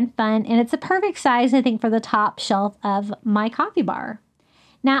and fun. And it's a perfect size, I think, for the top shelf of my coffee bar.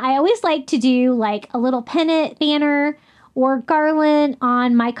 Now, I always like to do like a little pennant banner or garland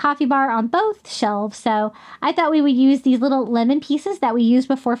on my coffee bar on both shelves. So I thought we would use these little lemon pieces that we used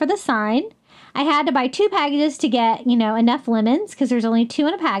before for the sign. I had to buy 2 packages to get, you know, enough lemons because there's only 2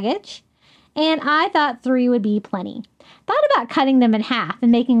 in a package. And I thought 3 would be plenty. Thought about cutting them in half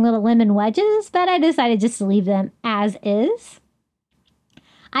and making little lemon wedges, but I decided just to leave them as is.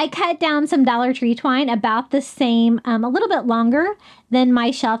 I cut down some Dollar Tree twine about the same, a little bit longer than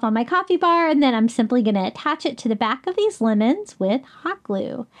my shelf on my coffee bar. And then I'm simply going to attach it to the back of these lemons with hot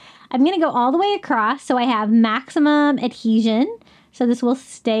glue. I'm going to go all the way across so I have maximum adhesion. So this will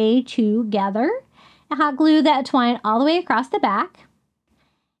stay together. I hot glue that twine all the way across the back.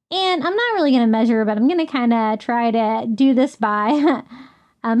 And I'm not really going to measure, but I'm going to kind of try to do this by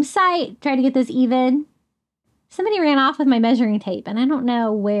sight, try to get this even. Somebody ran off with my measuring tape, and I don't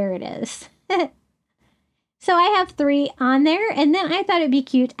know where it is. So I have 3 on there, and then I thought it'd be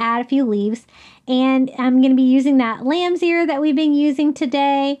cute to add a few leaves. And I'm going to be using that lamb's ear that we've been using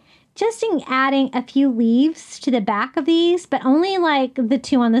today. Just in adding a few leaves to the back of these, but only like the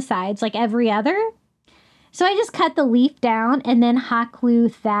 2 on the sides, like every other. So I just cut the leaf down and then hot glue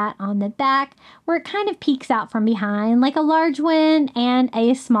that on the back where it kind of peeks out from behind, like a large one and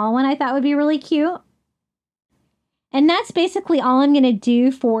a small one I thought would be really cute. And that's basically all I'm going to do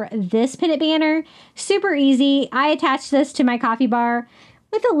for this pennant banner. Super easy. I attached this to my coffee bar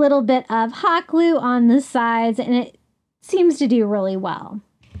with a little bit of hot glue on the sides, and it seems to do really well.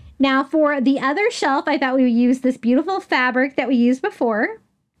 Now for the other shelf, I thought we would use this beautiful fabric that we used before.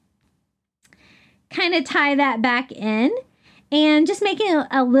 Kind of tie that back in and just make it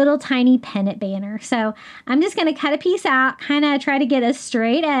a little tiny pennant banner. So I'm just going to cut a piece out, kind of try to get a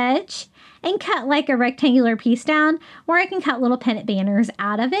straight edge and cut like a rectangular piece down where I can cut little pennant banners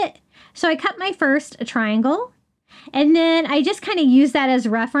out of it. So I cut my first triangle and then I just kind of use that as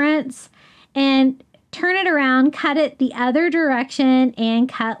reference and turn it around, cut it the other direction, and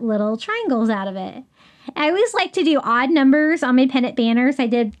cut little triangles out of it. I always like to do odd numbers on my pennant banners. I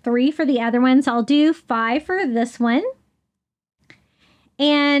did 3 for the other one, so I'll do 5 for this one.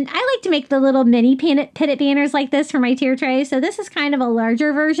 And I like to make the little mini pennant banners like this for my tier trays. So this is kind of a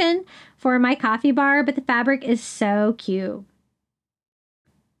larger version for my coffee bar, but the fabric is so cute.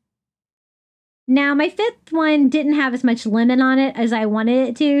 Now my 5th one didn't have as much lemon on it as I wanted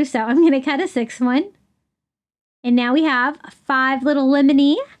it to, so I'm going to cut a 6th one. And now we have 5 little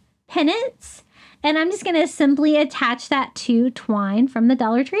lemony pennants. And I'm just going to simply attach that to twine from the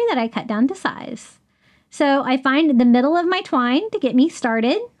Dollar Tree that I cut down to size. So I find the middle of my twine to get me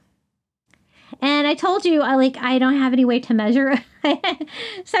started. And I told you I don't have any way to measure.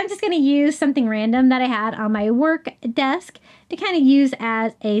 So I'm just going to use something random that I had on my work desk to kind of use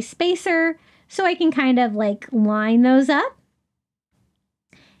as a spacer so I can kind of like line those up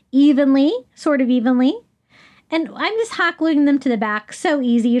evenly, sort of evenly. And I'm just hot gluing them to the back. So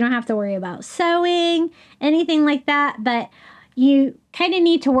easy. You don't have to worry about sewing, anything like that. But you kind of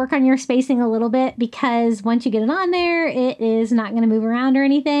need to work on your spacing a little bit because once you get it on there, it is not going to move around or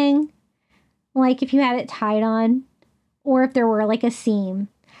anything. Like if you had it tied on or if there were like a seam.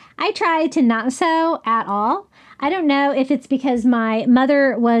 I tried to not sew at all. I don't know if it's because my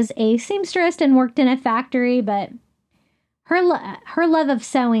mother was a seamstress and worked in a factory, but her love of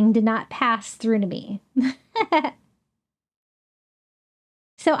sewing did not pass through to me.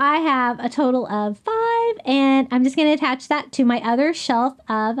 So I have a total of 5, and I'm just going to attach that to my other shelf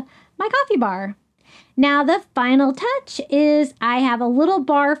of my coffee bar. Now the final touch is I have a little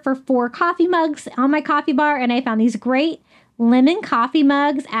bar for 4 coffee mugs on my coffee bar, and I found these great lemon coffee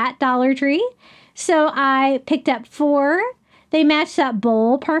mugs at Dollar Tree. So I picked up 4. They matched that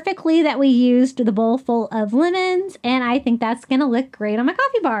bowl perfectly that we used, the bowl full of lemons, and I think that's going to look great on my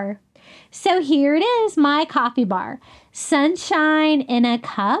coffee bar. So here it is, my coffee bar. Sunshine in a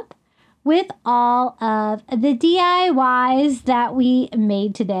cup with all of the DIYs that we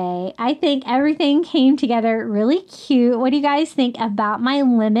made today. I think everything came together really cute. What do you guys think about my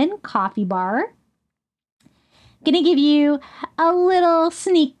lemon coffee bar? Gonna give you a little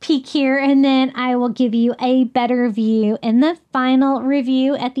sneak peek here, and then I will give you a better view in the final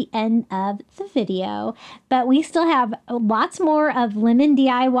review at the end of the video. But we still have lots more of lemon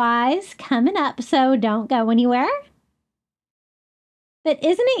DIYs coming up, so don't go anywhere. But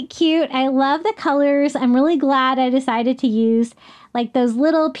isn't it cute? I love the colors. I'm really glad I decided to use like those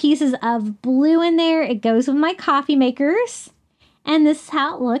little pieces of blue in there. It goes with my coffee makers. And this is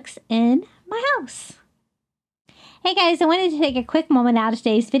how it looks in my house. Hey guys, I wanted to take a quick moment out of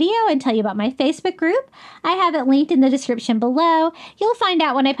today's video and tell you about my Facebook group. I have it linked in the description below. You'll find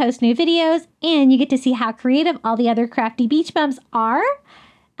out when I post new videos, and you get to see how creative all the other crafty beach bumps are.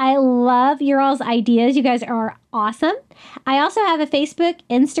 I love your all's ideas. You guys are awesome. I also have a Facebook,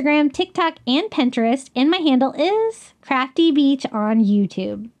 Instagram, TikTok, and Pinterest, and my handle is Crafty Beach on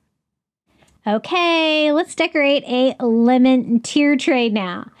YouTube. Okay, let's decorate a lemon tier tray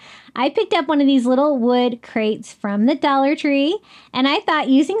now. I picked up one of these little wood crates from the Dollar Tree, and I thought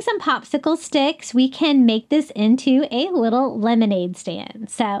using some popsicle sticks, we can make this into a little lemonade stand.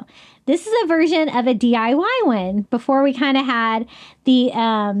 So this is a version of a DIY one. Before we kind of had the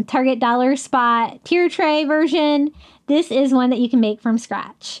Target Dollar Spot tier tray version, this is one that you can make from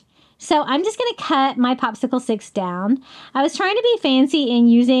scratch. So I'm just going to cut my popsicle sticks down. I was trying to be fancy in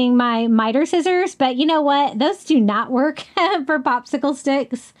using my miter scissors, but you know what? Those do not work for popsicle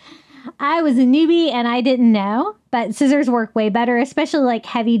sticks. I was a newbie and I didn't know, but scissors work way better, especially like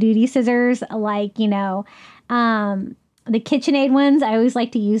heavy duty scissors, like, you know, the KitchenAid ones. I always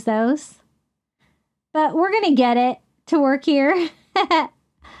like to use those. But we're going to get it to work here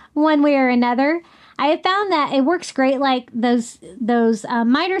one way or another. I have found that it works great, like those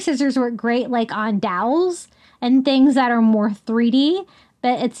miter scissors work great like on dowels and things that are more 3D,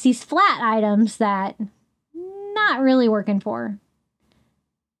 but it's these flat items that not really working for.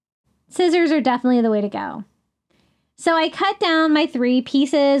 Scissors are definitely the way to go. So I cut down my 3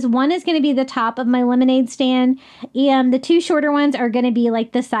 pieces. One is going to be the top of my lemonade stand, and the 2 shorter ones are going to be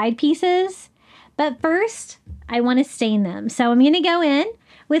like the side pieces. But first, I want to stain them. So I'm going to go in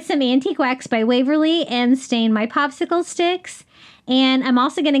with some Antique Wax by Waverly and stain my popsicle sticks. And I'm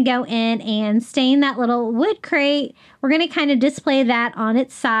also going to go in and stain that little wood crate. We're going to kind of display that on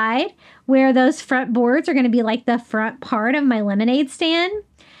its side, where those front boards are going to be like the front part of my lemonade stand.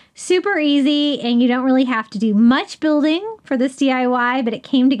 Super easy, and you don't really have to do much building for this DIY, but it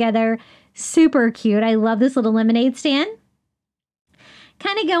came together super cute. I love this little lemonade stand.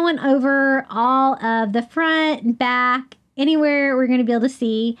 Kind of going over all of the front and back, anywhere we're going to be able to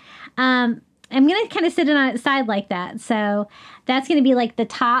see. I'm going to kind of sit it on its side like that. So that's going to be like the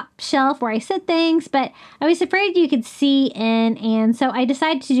top shelf where I sit things, but I was afraid you could see in, and so I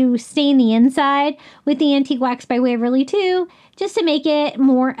decided to stain the inside with the Antique Wax by Waverly too, just to make it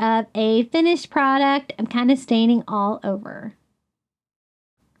more of a finished product. I'm kind of staining all over.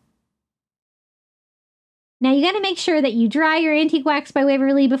 Now you got to make sure that you dry your Antique Wax by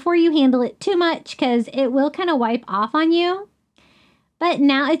Waverly before you handle it too much, because it will kind of wipe off on you. But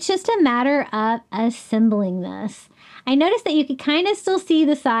now it's just a matter of assembling this. I noticed that you could kind of still see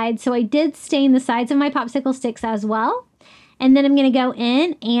the sides, so I did stain the sides of my popsicle sticks as well. And then I'm going to go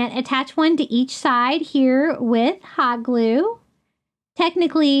in and attach one to each side here with hot glue.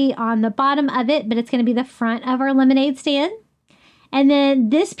 Technically on the bottom of it, but it's going to be the front of our lemonade stand. And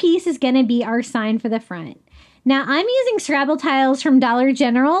then this piece is going to be our sign for the front. Now I'm using Scrabble tiles from Dollar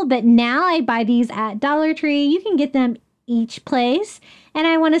General, but now I buy these at Dollar Tree. You can get them each place. And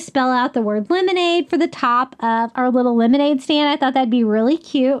I want to spell out the word lemonade for the top of our little lemonade stand. I thought that'd be really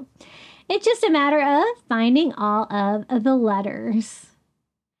cute. It's just a matter of finding all of the letters.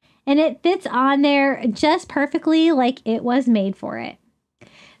 And it fits on there just perfectly like it was made for it.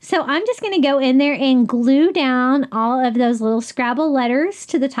 So I'm just going to go in there and glue down all of those little Scrabble letters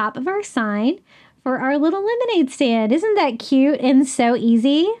to the top of our sign for our little lemonade stand. Isn't that cute and so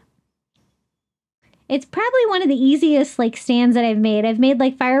easy? It's probably one of the easiest like stands that I've made. I've made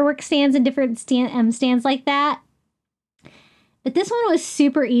like fireworks stands and different stands like that. But this one was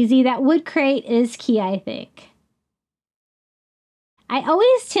super easy. That wood crate is key, I think. I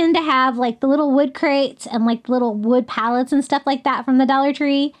always tend to have like the little wood crates and like little wood pallets and stuff like that from the Dollar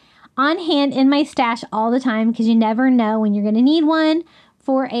Tree on hand in my stash all the time, because you never know when you're going to need one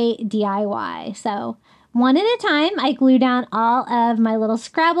for a DIY. So one at a time, I glue down all of my little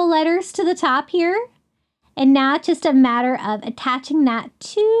Scrabble letters to the top here. And now it's just a matter of attaching that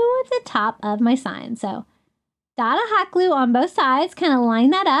to the top of my sign. So dot a hot glue on both sides, kind of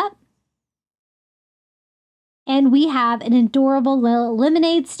line that up. And we have an adorable little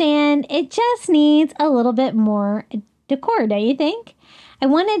lemonade stand. It just needs a little bit more decor, don't you think? I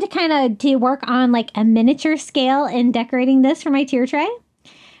wanted to kind of work on like a miniature scale in decorating this for my tier tray.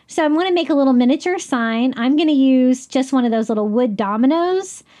 So I'm going to make a little miniature sign. I'm going to use just one of those little wood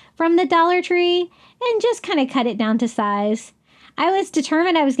dominoes from the Dollar Tree and just kind of cut it down to size. I was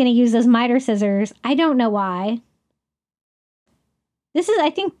determined I was going to use those miter scissors. I don't know why. I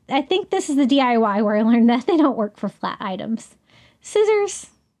think this is the DIY where I learned that they don't work for flat items. Scissors.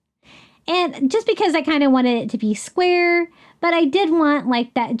 And just because I kind of wanted it to be square, but I did want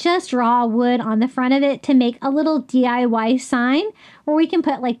like that just raw wood on the front of it to make a little DIY sign where we can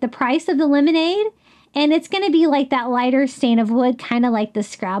put like the price of the lemonade. And it's going to be like that lighter stain of wood, kind of like the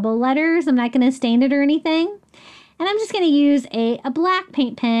Scrabble letters. I'm not going to stain it or anything. And I'm just going to use a black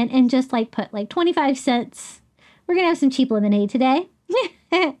paint pen and just like put like 25 cents. We're going to have some cheap lemonade today.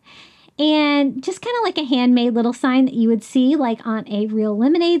 And just kind of like a handmade little sign that you would see like on a real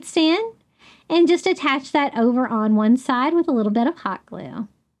lemonade stand. And just attach that over on one side with a little bit of hot glue.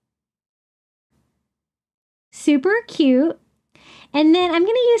 Super cute. And then I'm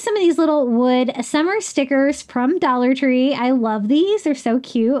going to use some of these little wood summer stickers from Dollar Tree. I love these. They're so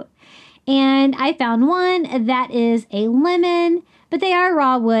cute. And I found one that is a lemon, but they are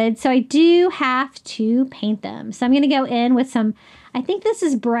raw wood, so I do have to paint them. So I'm going to go in with some, I think this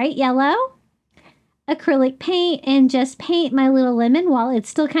is bright yellow acrylic paint, and just paint my little lemon while it's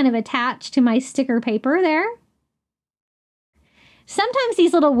still kind of attached to my sticker paper there. Sometimes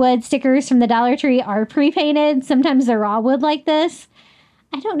these little wood stickers from the Dollar Tree are pre-painted. Sometimes they're raw wood like this.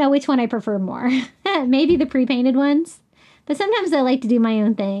 I don't know which one I prefer more. Maybe the pre-painted ones. But sometimes I like to do my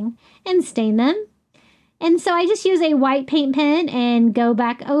own thing and stain them. And so I just use a white paint pen and go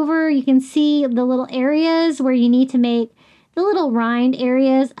back over. You can see the little areas where you need to make the little rind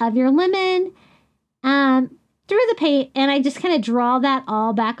areas of your lemon through the paint, and I just kind of draw that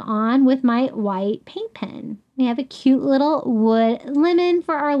all back on with my white paint pen. We have a cute little wood lemon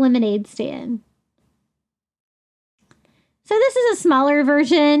for our lemonade stand. So this is a smaller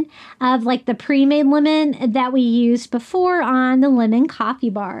version of like the pre-made lemon that we used before on the lemon coffee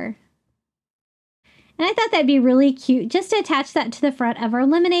bar. And I thought that'd be really cute just to attach that to the front of our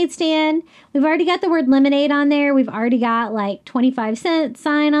lemonade stand. We've already got the word lemonade on there. We've already got like 25-cent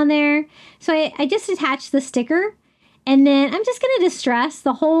sign on there. So I just attached the sticker, and then I'm just going to distress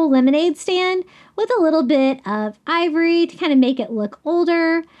the whole lemonade stand with a little bit of ivory to kind of make it look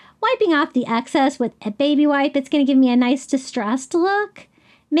older. Wiping off the excess with a baby wipe. It's going to give me a nice distressed look.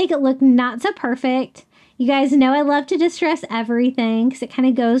 Make it look not so perfect. You guys know I love to distress everything because it kind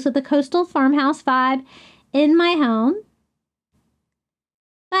of goes with the coastal farmhouse vibe in my home.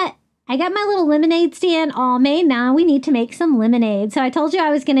 But I got my little lemonade stand all made. Now we need to make some lemonade. So I told you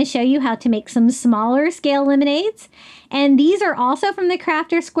I was going to show you how to make some smaller scale lemonades. And these are also from the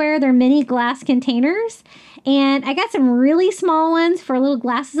Crafter Square. They're mini glass containers. And I got some really small ones for little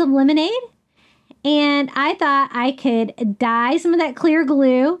glasses of lemonade. And I thought I could dye some of that clear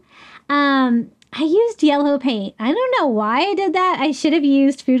glue. I used yellow paint. I don't know why I did that. I should have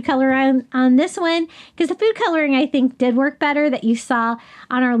used food color on this one, because the food coloring I think did work better that you saw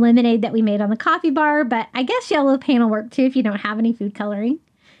on our lemonade that we made on the coffee bar, but I guess yellow paint will work too if you don't have any food coloring.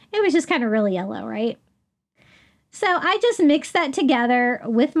 It was just kind of really yellow, right? So I just mixed that together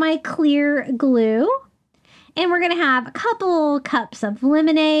with my clear glue, and we're going to have a couple cups of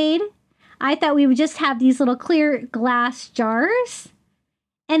lemonade. I thought we would just have these little clear glass jars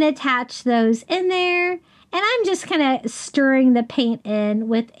and attach those in there. And I'm just kind of stirring the paint in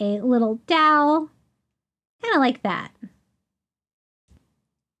with a little dowel, kind of like that.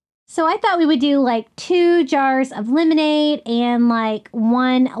 So I thought we would do like 2 jars of lemonade and like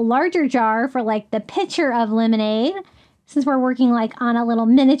 1 larger jar for like the pitcher of lemonade, since we're working like on a little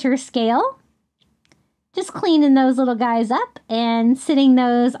miniature scale. Just cleaning those little guys up and sitting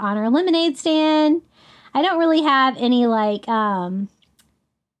those on our lemonade stand. I don't really have any like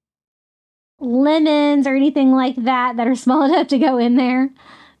lemons or anything like that that are small enough to go in there.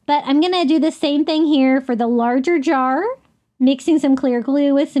 But I'm going to do the same thing here for the larger jar, mixing some clear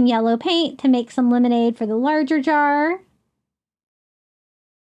glue with some yellow paint to make some lemonade for the larger jar.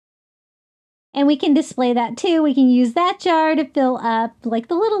 And we can display that too. We can use that jar to fill up like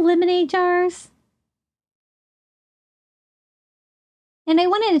the little lemonade jars. And I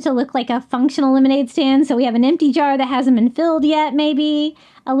wanted it to look like a functional lemonade stand. So we have an empty jar that hasn't been filled yet, maybe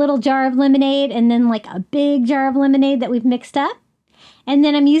a little jar of lemonade, and then like a big jar of lemonade that we've mixed up. And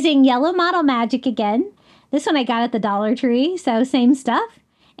then I'm using Yellow Model Magic again. This one I got at the Dollar Tree, so same stuff.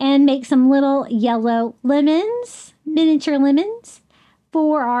 And make some little yellow lemons, miniature lemons,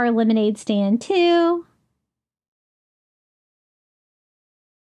 for our lemonade stand too.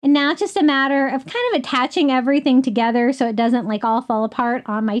 And now it's just a matter of kind of attaching everything together so it doesn't like all fall apart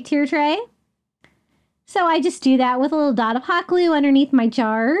on my tier tray. So I just do that with a little dot of hot glue underneath my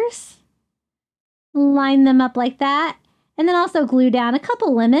jars. Line them up like that. And then also glue down a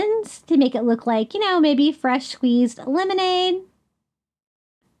couple lemons to make it look like, you know, maybe fresh squeezed lemonade.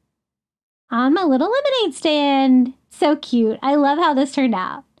 on my little lemonade stand. So cute. I love how this turned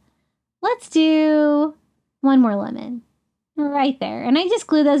out. Let's do one more lemon right there. And I just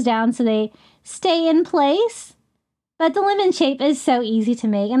glue those down so they stay in place. But the lemon shape is so easy to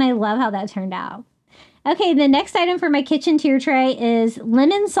make, and I love how that turned out. Okay, the next item for my kitchen tier tray is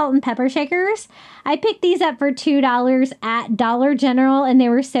lemon salt and pepper shakers. I picked these up for $2 at Dollar General, and they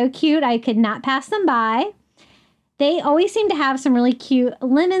were so cute, I could not pass them by. They always seem to have some really cute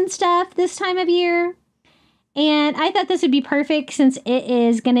lemon stuff this time of year. And I thought this would be perfect since it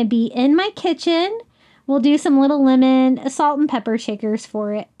is going to be in my kitchen. We'll do some little lemon salt and pepper shakers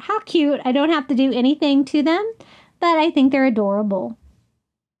for it. How cute. I don't have to do anything to them, but I think they're adorable.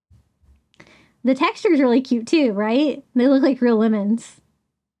 The texture is really cute too, right? They look like real lemons.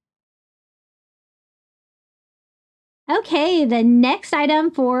 Okay, the next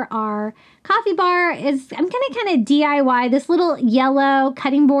item for our coffee bar is, I'm going to kind of DIY this little yellow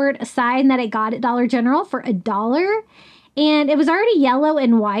cutting board sign that I got at Dollar General for $1. And it was already yellow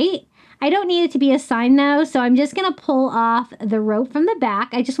and white. I don't need it to be a sign though, so I'm just going to pull off the rope from the back.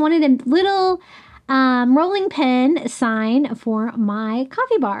 I just wanted a little rolling pin sign for my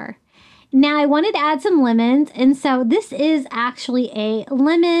coffee bar. Now I wanted to add some lemons, and so this is actually a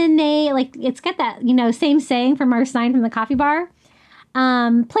lemonade, like it's got that, you know, same saying from our sign from the coffee bar,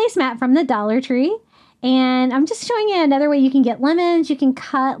 placemat from the Dollar Tree. And I'm just showing you another way you can get lemons. You can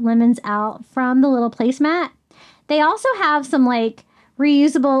cut lemons out from the little placemat. They also have some like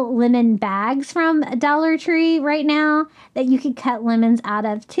reusable lemon bags from Dollar Tree right now that you could cut lemons out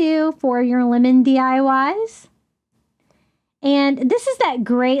of too for your lemon DIYs. And this is that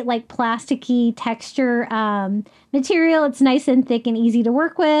great like plasticky texture material. It's nice and thick and easy to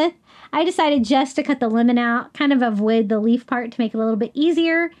work with. I decided just to cut the lemon out, kind of avoid the leaf part to make it a little bit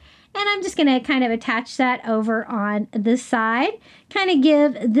easier. And I'm just going to kind of attach that over on this side. Kind of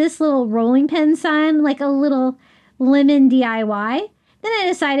give this little rolling pin sign like a little lemon DIY. Then I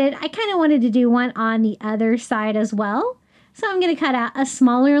decided I kind of wanted to do one on the other side as well. So I'm going to cut out a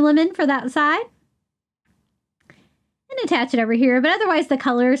smaller lemon for that side and attach it over here. But otherwise the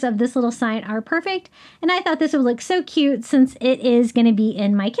colors of this little sign are perfect. And I thought this would look so cute since it is going to be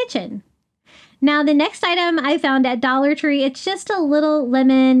in my kitchen. Now the next item I found at Dollar Tree, it's just a little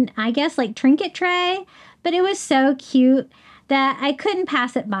lemon, I guess like trinket tray, but it was so cute that I couldn't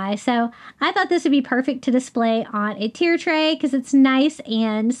pass it by. So I thought this would be perfect to display on a tier tray because it's nice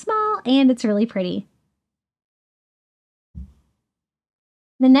and small and it's really pretty.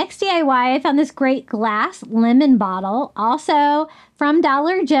 The next DIY, I found this great glass lemon bottle, also from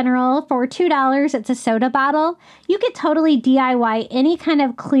Dollar General for $2. It's a soda bottle. You could totally DIY any kind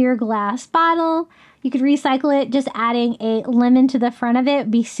of clear glass bottle. You could recycle it, just adding a lemon to the front of it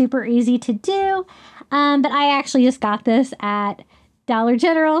would be super easy to do. But I actually just got this at Dollar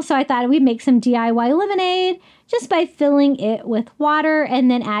General, so I thought we'd make some DIY lemonade just by filling it with water and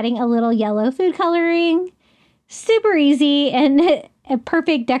then adding a little yellow food coloring. Super easy and a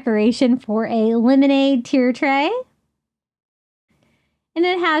perfect decoration for a lemonade tier tray. And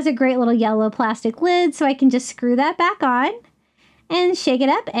it has a great little yellow plastic lid, so I can just screw that back on and shake it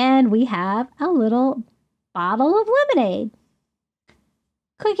up, and we have a little bottle of lemonade.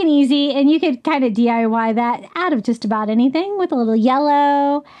 Quick and easy, and you could kind of DIY that out of just about anything with a little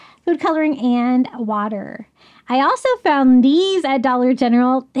yellow, food coloring, and water. I also found these at Dollar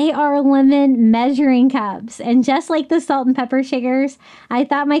General. They are lemon measuring cups. And just like the salt and pepper shakers, I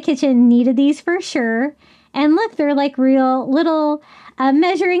thought my kitchen needed these for sure. And look, they're like real little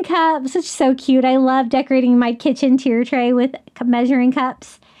measuring cups. It's so cute. I love decorating my kitchen tier tray with measuring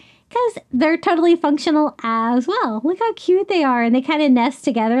cups because they're totally functional as well. Look how cute they are. And they kind of nest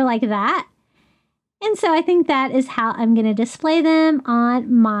together like that. And so I think that is how I'm going to display them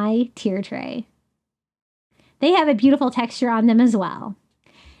on my tier tray. They have a beautiful texture on them as well.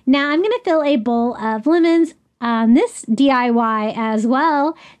 Now I'm going to fill a bowl of lemons on this DIY as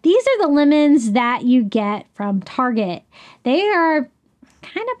well. These are the lemons that you get from Target. They are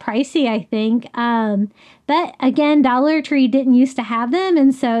kind of pricey, I think. But again, Dollar Tree didn't used to have them,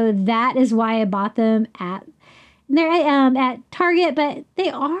 and so that is why I bought them at Target. But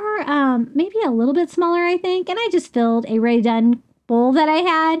they are maybe a little bit smaller, I think. And I just filled a ready done bowl that I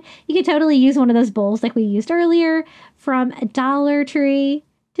had. You could totally use one of those bowls like we used earlier from Dollar Tree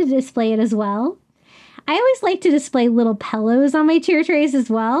to display it as well. I always like to display little pillows on my tier trays as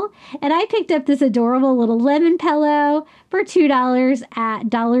well. And I picked up this adorable little lemon pillow for $2 at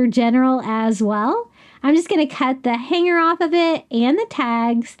Dollar General as well. I'm just going to cut the hanger off of it and the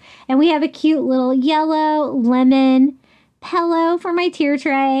tags. And we have a cute little yellow lemon pillow for my tier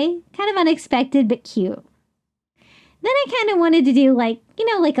tray. Kind of unexpected, but cute. Then I kind of wanted to do like,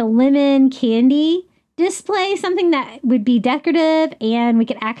 like a lemon candy display, something that would be decorative and we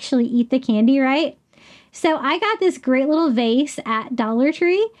could actually eat the candy, right? So I got this great little vase at Dollar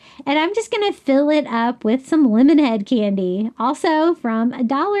Tree, and I'm just going to fill it up with some lemon head candy, also from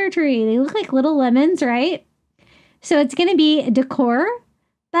Dollar Tree. They look like little lemons, right? So it's going to be decor,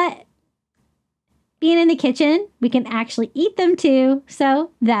 but being in the kitchen, we can actually eat them too.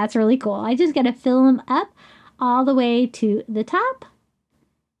 So that's really cool. I just got to fill them up all the way to the top,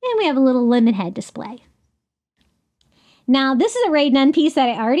 and we have a little lemon head display. Now, this is a Raid None piece that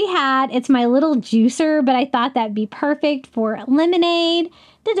I already had. It's my little juicer, but I thought that'd be perfect for lemonade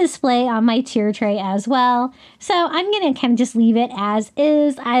to display on my tier tray as well. So I'm going to kind of just leave it as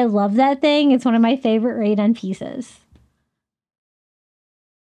is. I love that thing. It's one of my favorite Raid None pieces.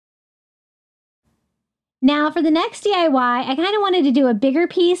 Now, for the next DIY, I kind of wanted to do a bigger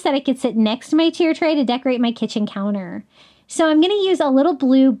piece that I could sit next to my tier tray to decorate my kitchen counter. So I'm going to use a little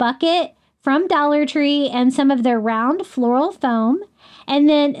blue bucket from Dollar Tree and some of their round floral foam. And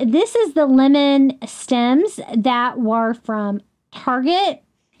then this is the lemon stems that were from Target.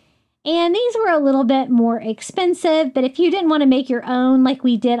 And these were a little bit more expensive, but if you didn't want to make your own like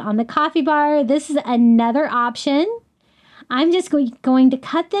we did on the coffee bar, this is another option. I'm just going to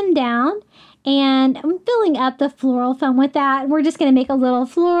cut them down, and I'm filling up the floral foam with that. We're just going to make a little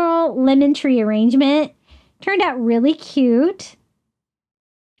floral lemon tree arrangement. Turned out really cute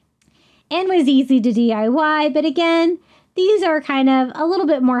and was easy to DIY, but again, these are kind of a little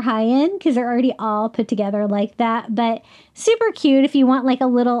bit more high-end because they're already all put together like that, but super cute if you want like a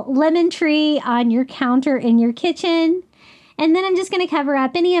little lemon tree on your counter in your kitchen. And then I'm just going to cover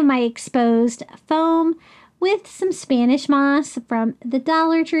up any of my exposed foam with some Spanish moss from the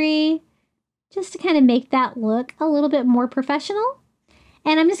Dollar Tree, just to kind of make that look a little bit more professional.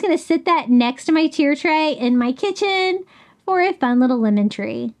 And I'm just going to sit that next to my tier tray in my kitchen for a fun little lemon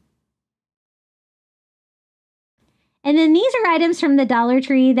tree. And then these are items from the Dollar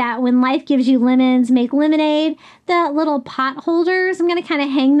Tree that when life gives you lemons, make lemonade. The little pot holders, I'm going to kind of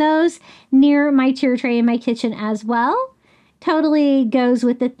hang those near my tier tray in my kitchen as well. Totally goes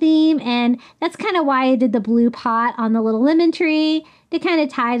with the theme, and that's kind of why I did the blue pot on the little lemon tree to kind of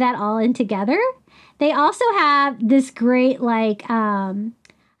tie that all in together. They also have this great like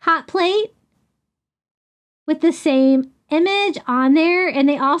hot plate with the same image on there, and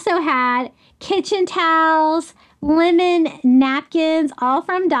they also had kitchen towels, lemon napkins, all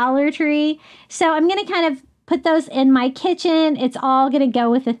from Dollar Tree. So I'm going to kind of put those in my kitchen. It's all going to go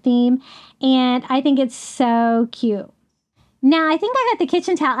with the theme, and I think it's so cute. Now, I think I got the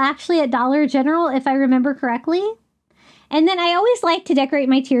kitchen towel actually at Dollar General, if I remember correctly. And then I always like to decorate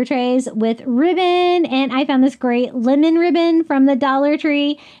my tier trays with ribbon, and I found this great lemon ribbon from the Dollar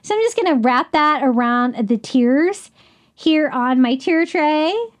Tree. So I'm just going to wrap that around the tiers here on my tier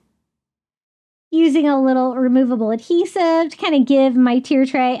tray, using a little removable adhesive to kind of give my tier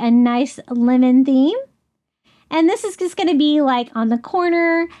tray a nice lemon theme. And this is just going to be like on the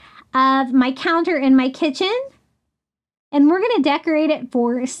corner of my counter in my kitchen. And we're going to decorate it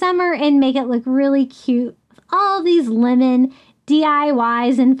for summer and make it look really cute with all of these lemon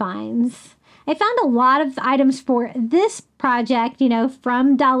DIYs and finds. I found a lot of items for this project,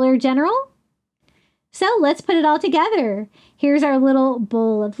 from Dollar General. So let's put it all together. Here's our little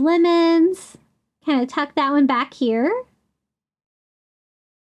bowl of lemons. Kind of tuck that one back here.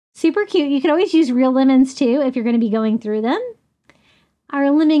 Super cute. You could always use real lemons too if you're going to be going through them.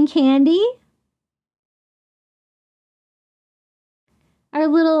 Our lemon candy. Our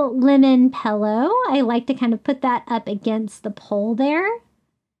little lemon pillow. I like to kind of put that up against the pole there.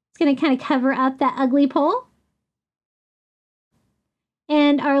 It's going to kind of cover up that ugly pole.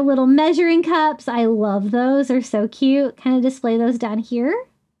 And our little measuring cups. I love those. They're so cute. Kind of display those down here.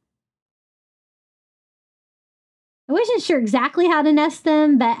 I wasn't sure exactly how to nest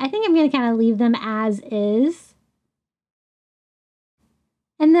them, but I think I'm going to kind of leave them as is.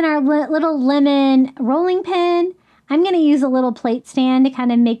 And then our little lemon rolling pin. I'm going to use a little plate stand to kind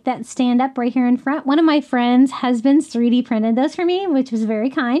of make that stand up right here in front. One of my friend's husbands 3D printed those for me, which was very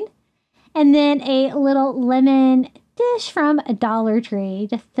kind. And then a little lemon dish from a Dollar Tree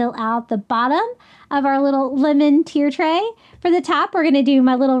to fill out the bottom of our little lemon tier tray. For the top, we're going to do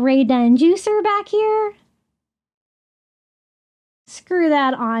my little Raid None juicer back here. Screw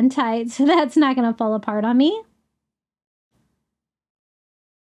that on tight so that's not going to fall apart on me.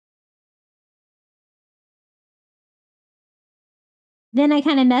 Then I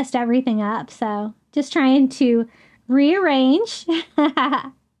kind of messed everything up, so just trying to rearrange.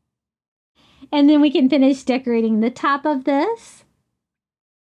 And then we can finish decorating the top of this.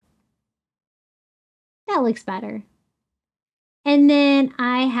 That looks better. And then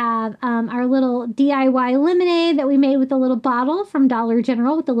I have our little DIY lemonade that we made with a little bottle from Dollar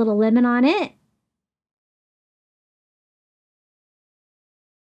General with a little lemon on it.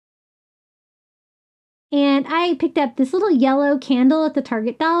 And I picked up this little yellow candle at the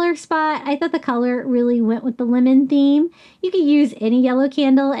Target dollar spot. I thought the color really went with the lemon theme. You could use any yellow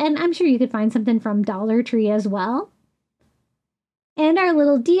candle, and I'm sure you could find something from Dollar Tree as well. And our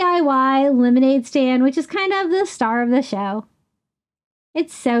little DIY lemonade stand, which is kind of the star of the show.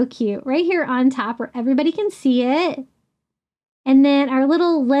 It's so cute. Right here on top where everybody can see it. And then our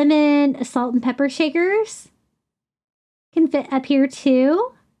little lemon salt and pepper shakers can fit up here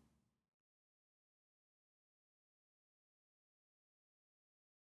too.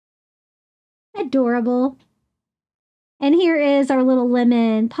 Adorable. And here is our little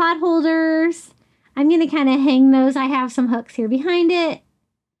lemon pot holders. I'm going to kind of hang those. I have some hooks here behind it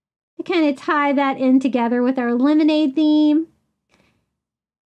to kind of tie that in together with our lemonade theme.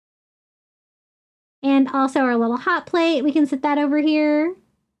 And also our little hot plate. We can set that over here.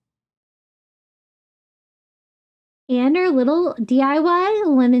 And our little DIY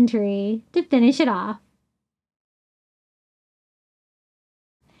lemon tree to finish it off.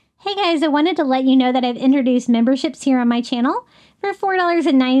 Hey guys, I wanted to let you know that I've introduced memberships here on my channel. For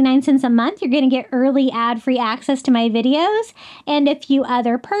 $4.99 a month, you're going to get early ad-free access to my videos and a few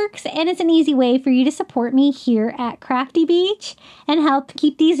other perks, and it's an easy way for you to support me here at Crafty Beach and help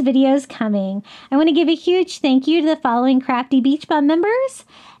keep these videos coming. I want to give a huge thank you to the following Crafty Beach Bum members.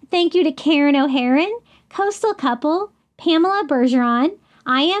 Thank you to Karen O'Haron, Coastal Couple, Pamela Bergeron,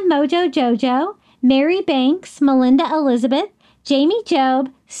 I Am Mojo Jojo, Mary Banks, Melinda Elizabeth, Jamie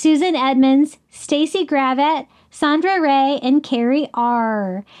Job, Susan Edmonds, Stacy Gravett, Sandra Ray, and Carrie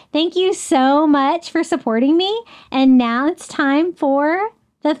R. Thank you so much for supporting me. And now it's time for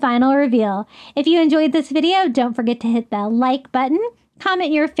the final reveal. If you enjoyed this video, don't forget to hit the like button.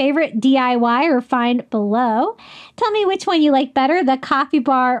 Comment your favorite DIY or find below. Tell me which one you like better, the coffee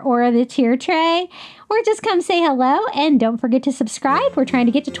bar or the tier tray. Or just come say hello. And don't forget to subscribe. We're trying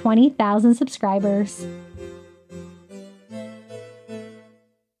to get to 20,000 subscribers.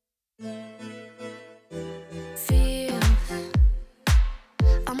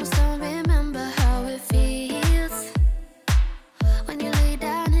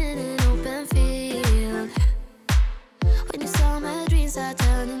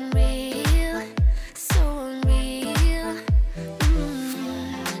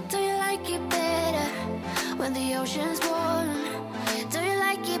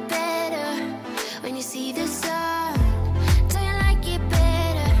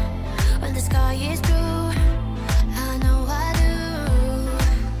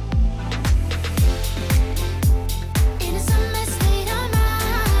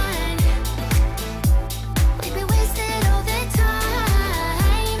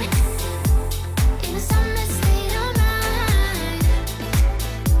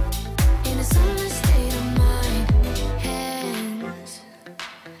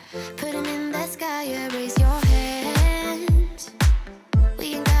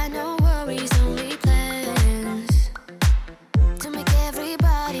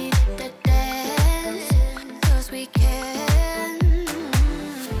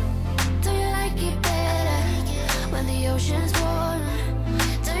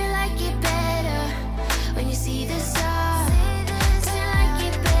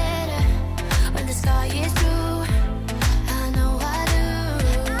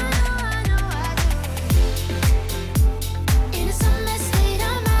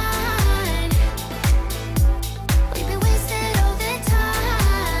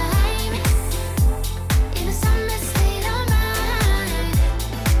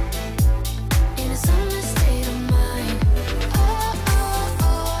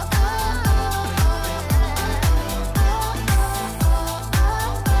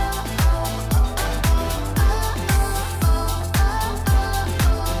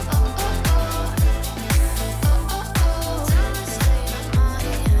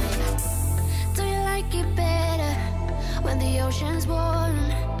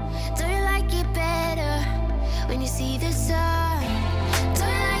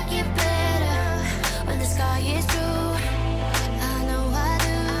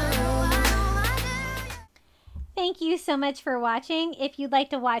 Thank you so much for watching. If you'd like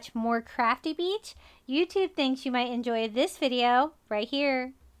to watch more Crafty Beach, YouTube thinks you might enjoy this video right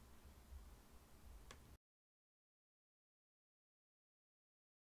here.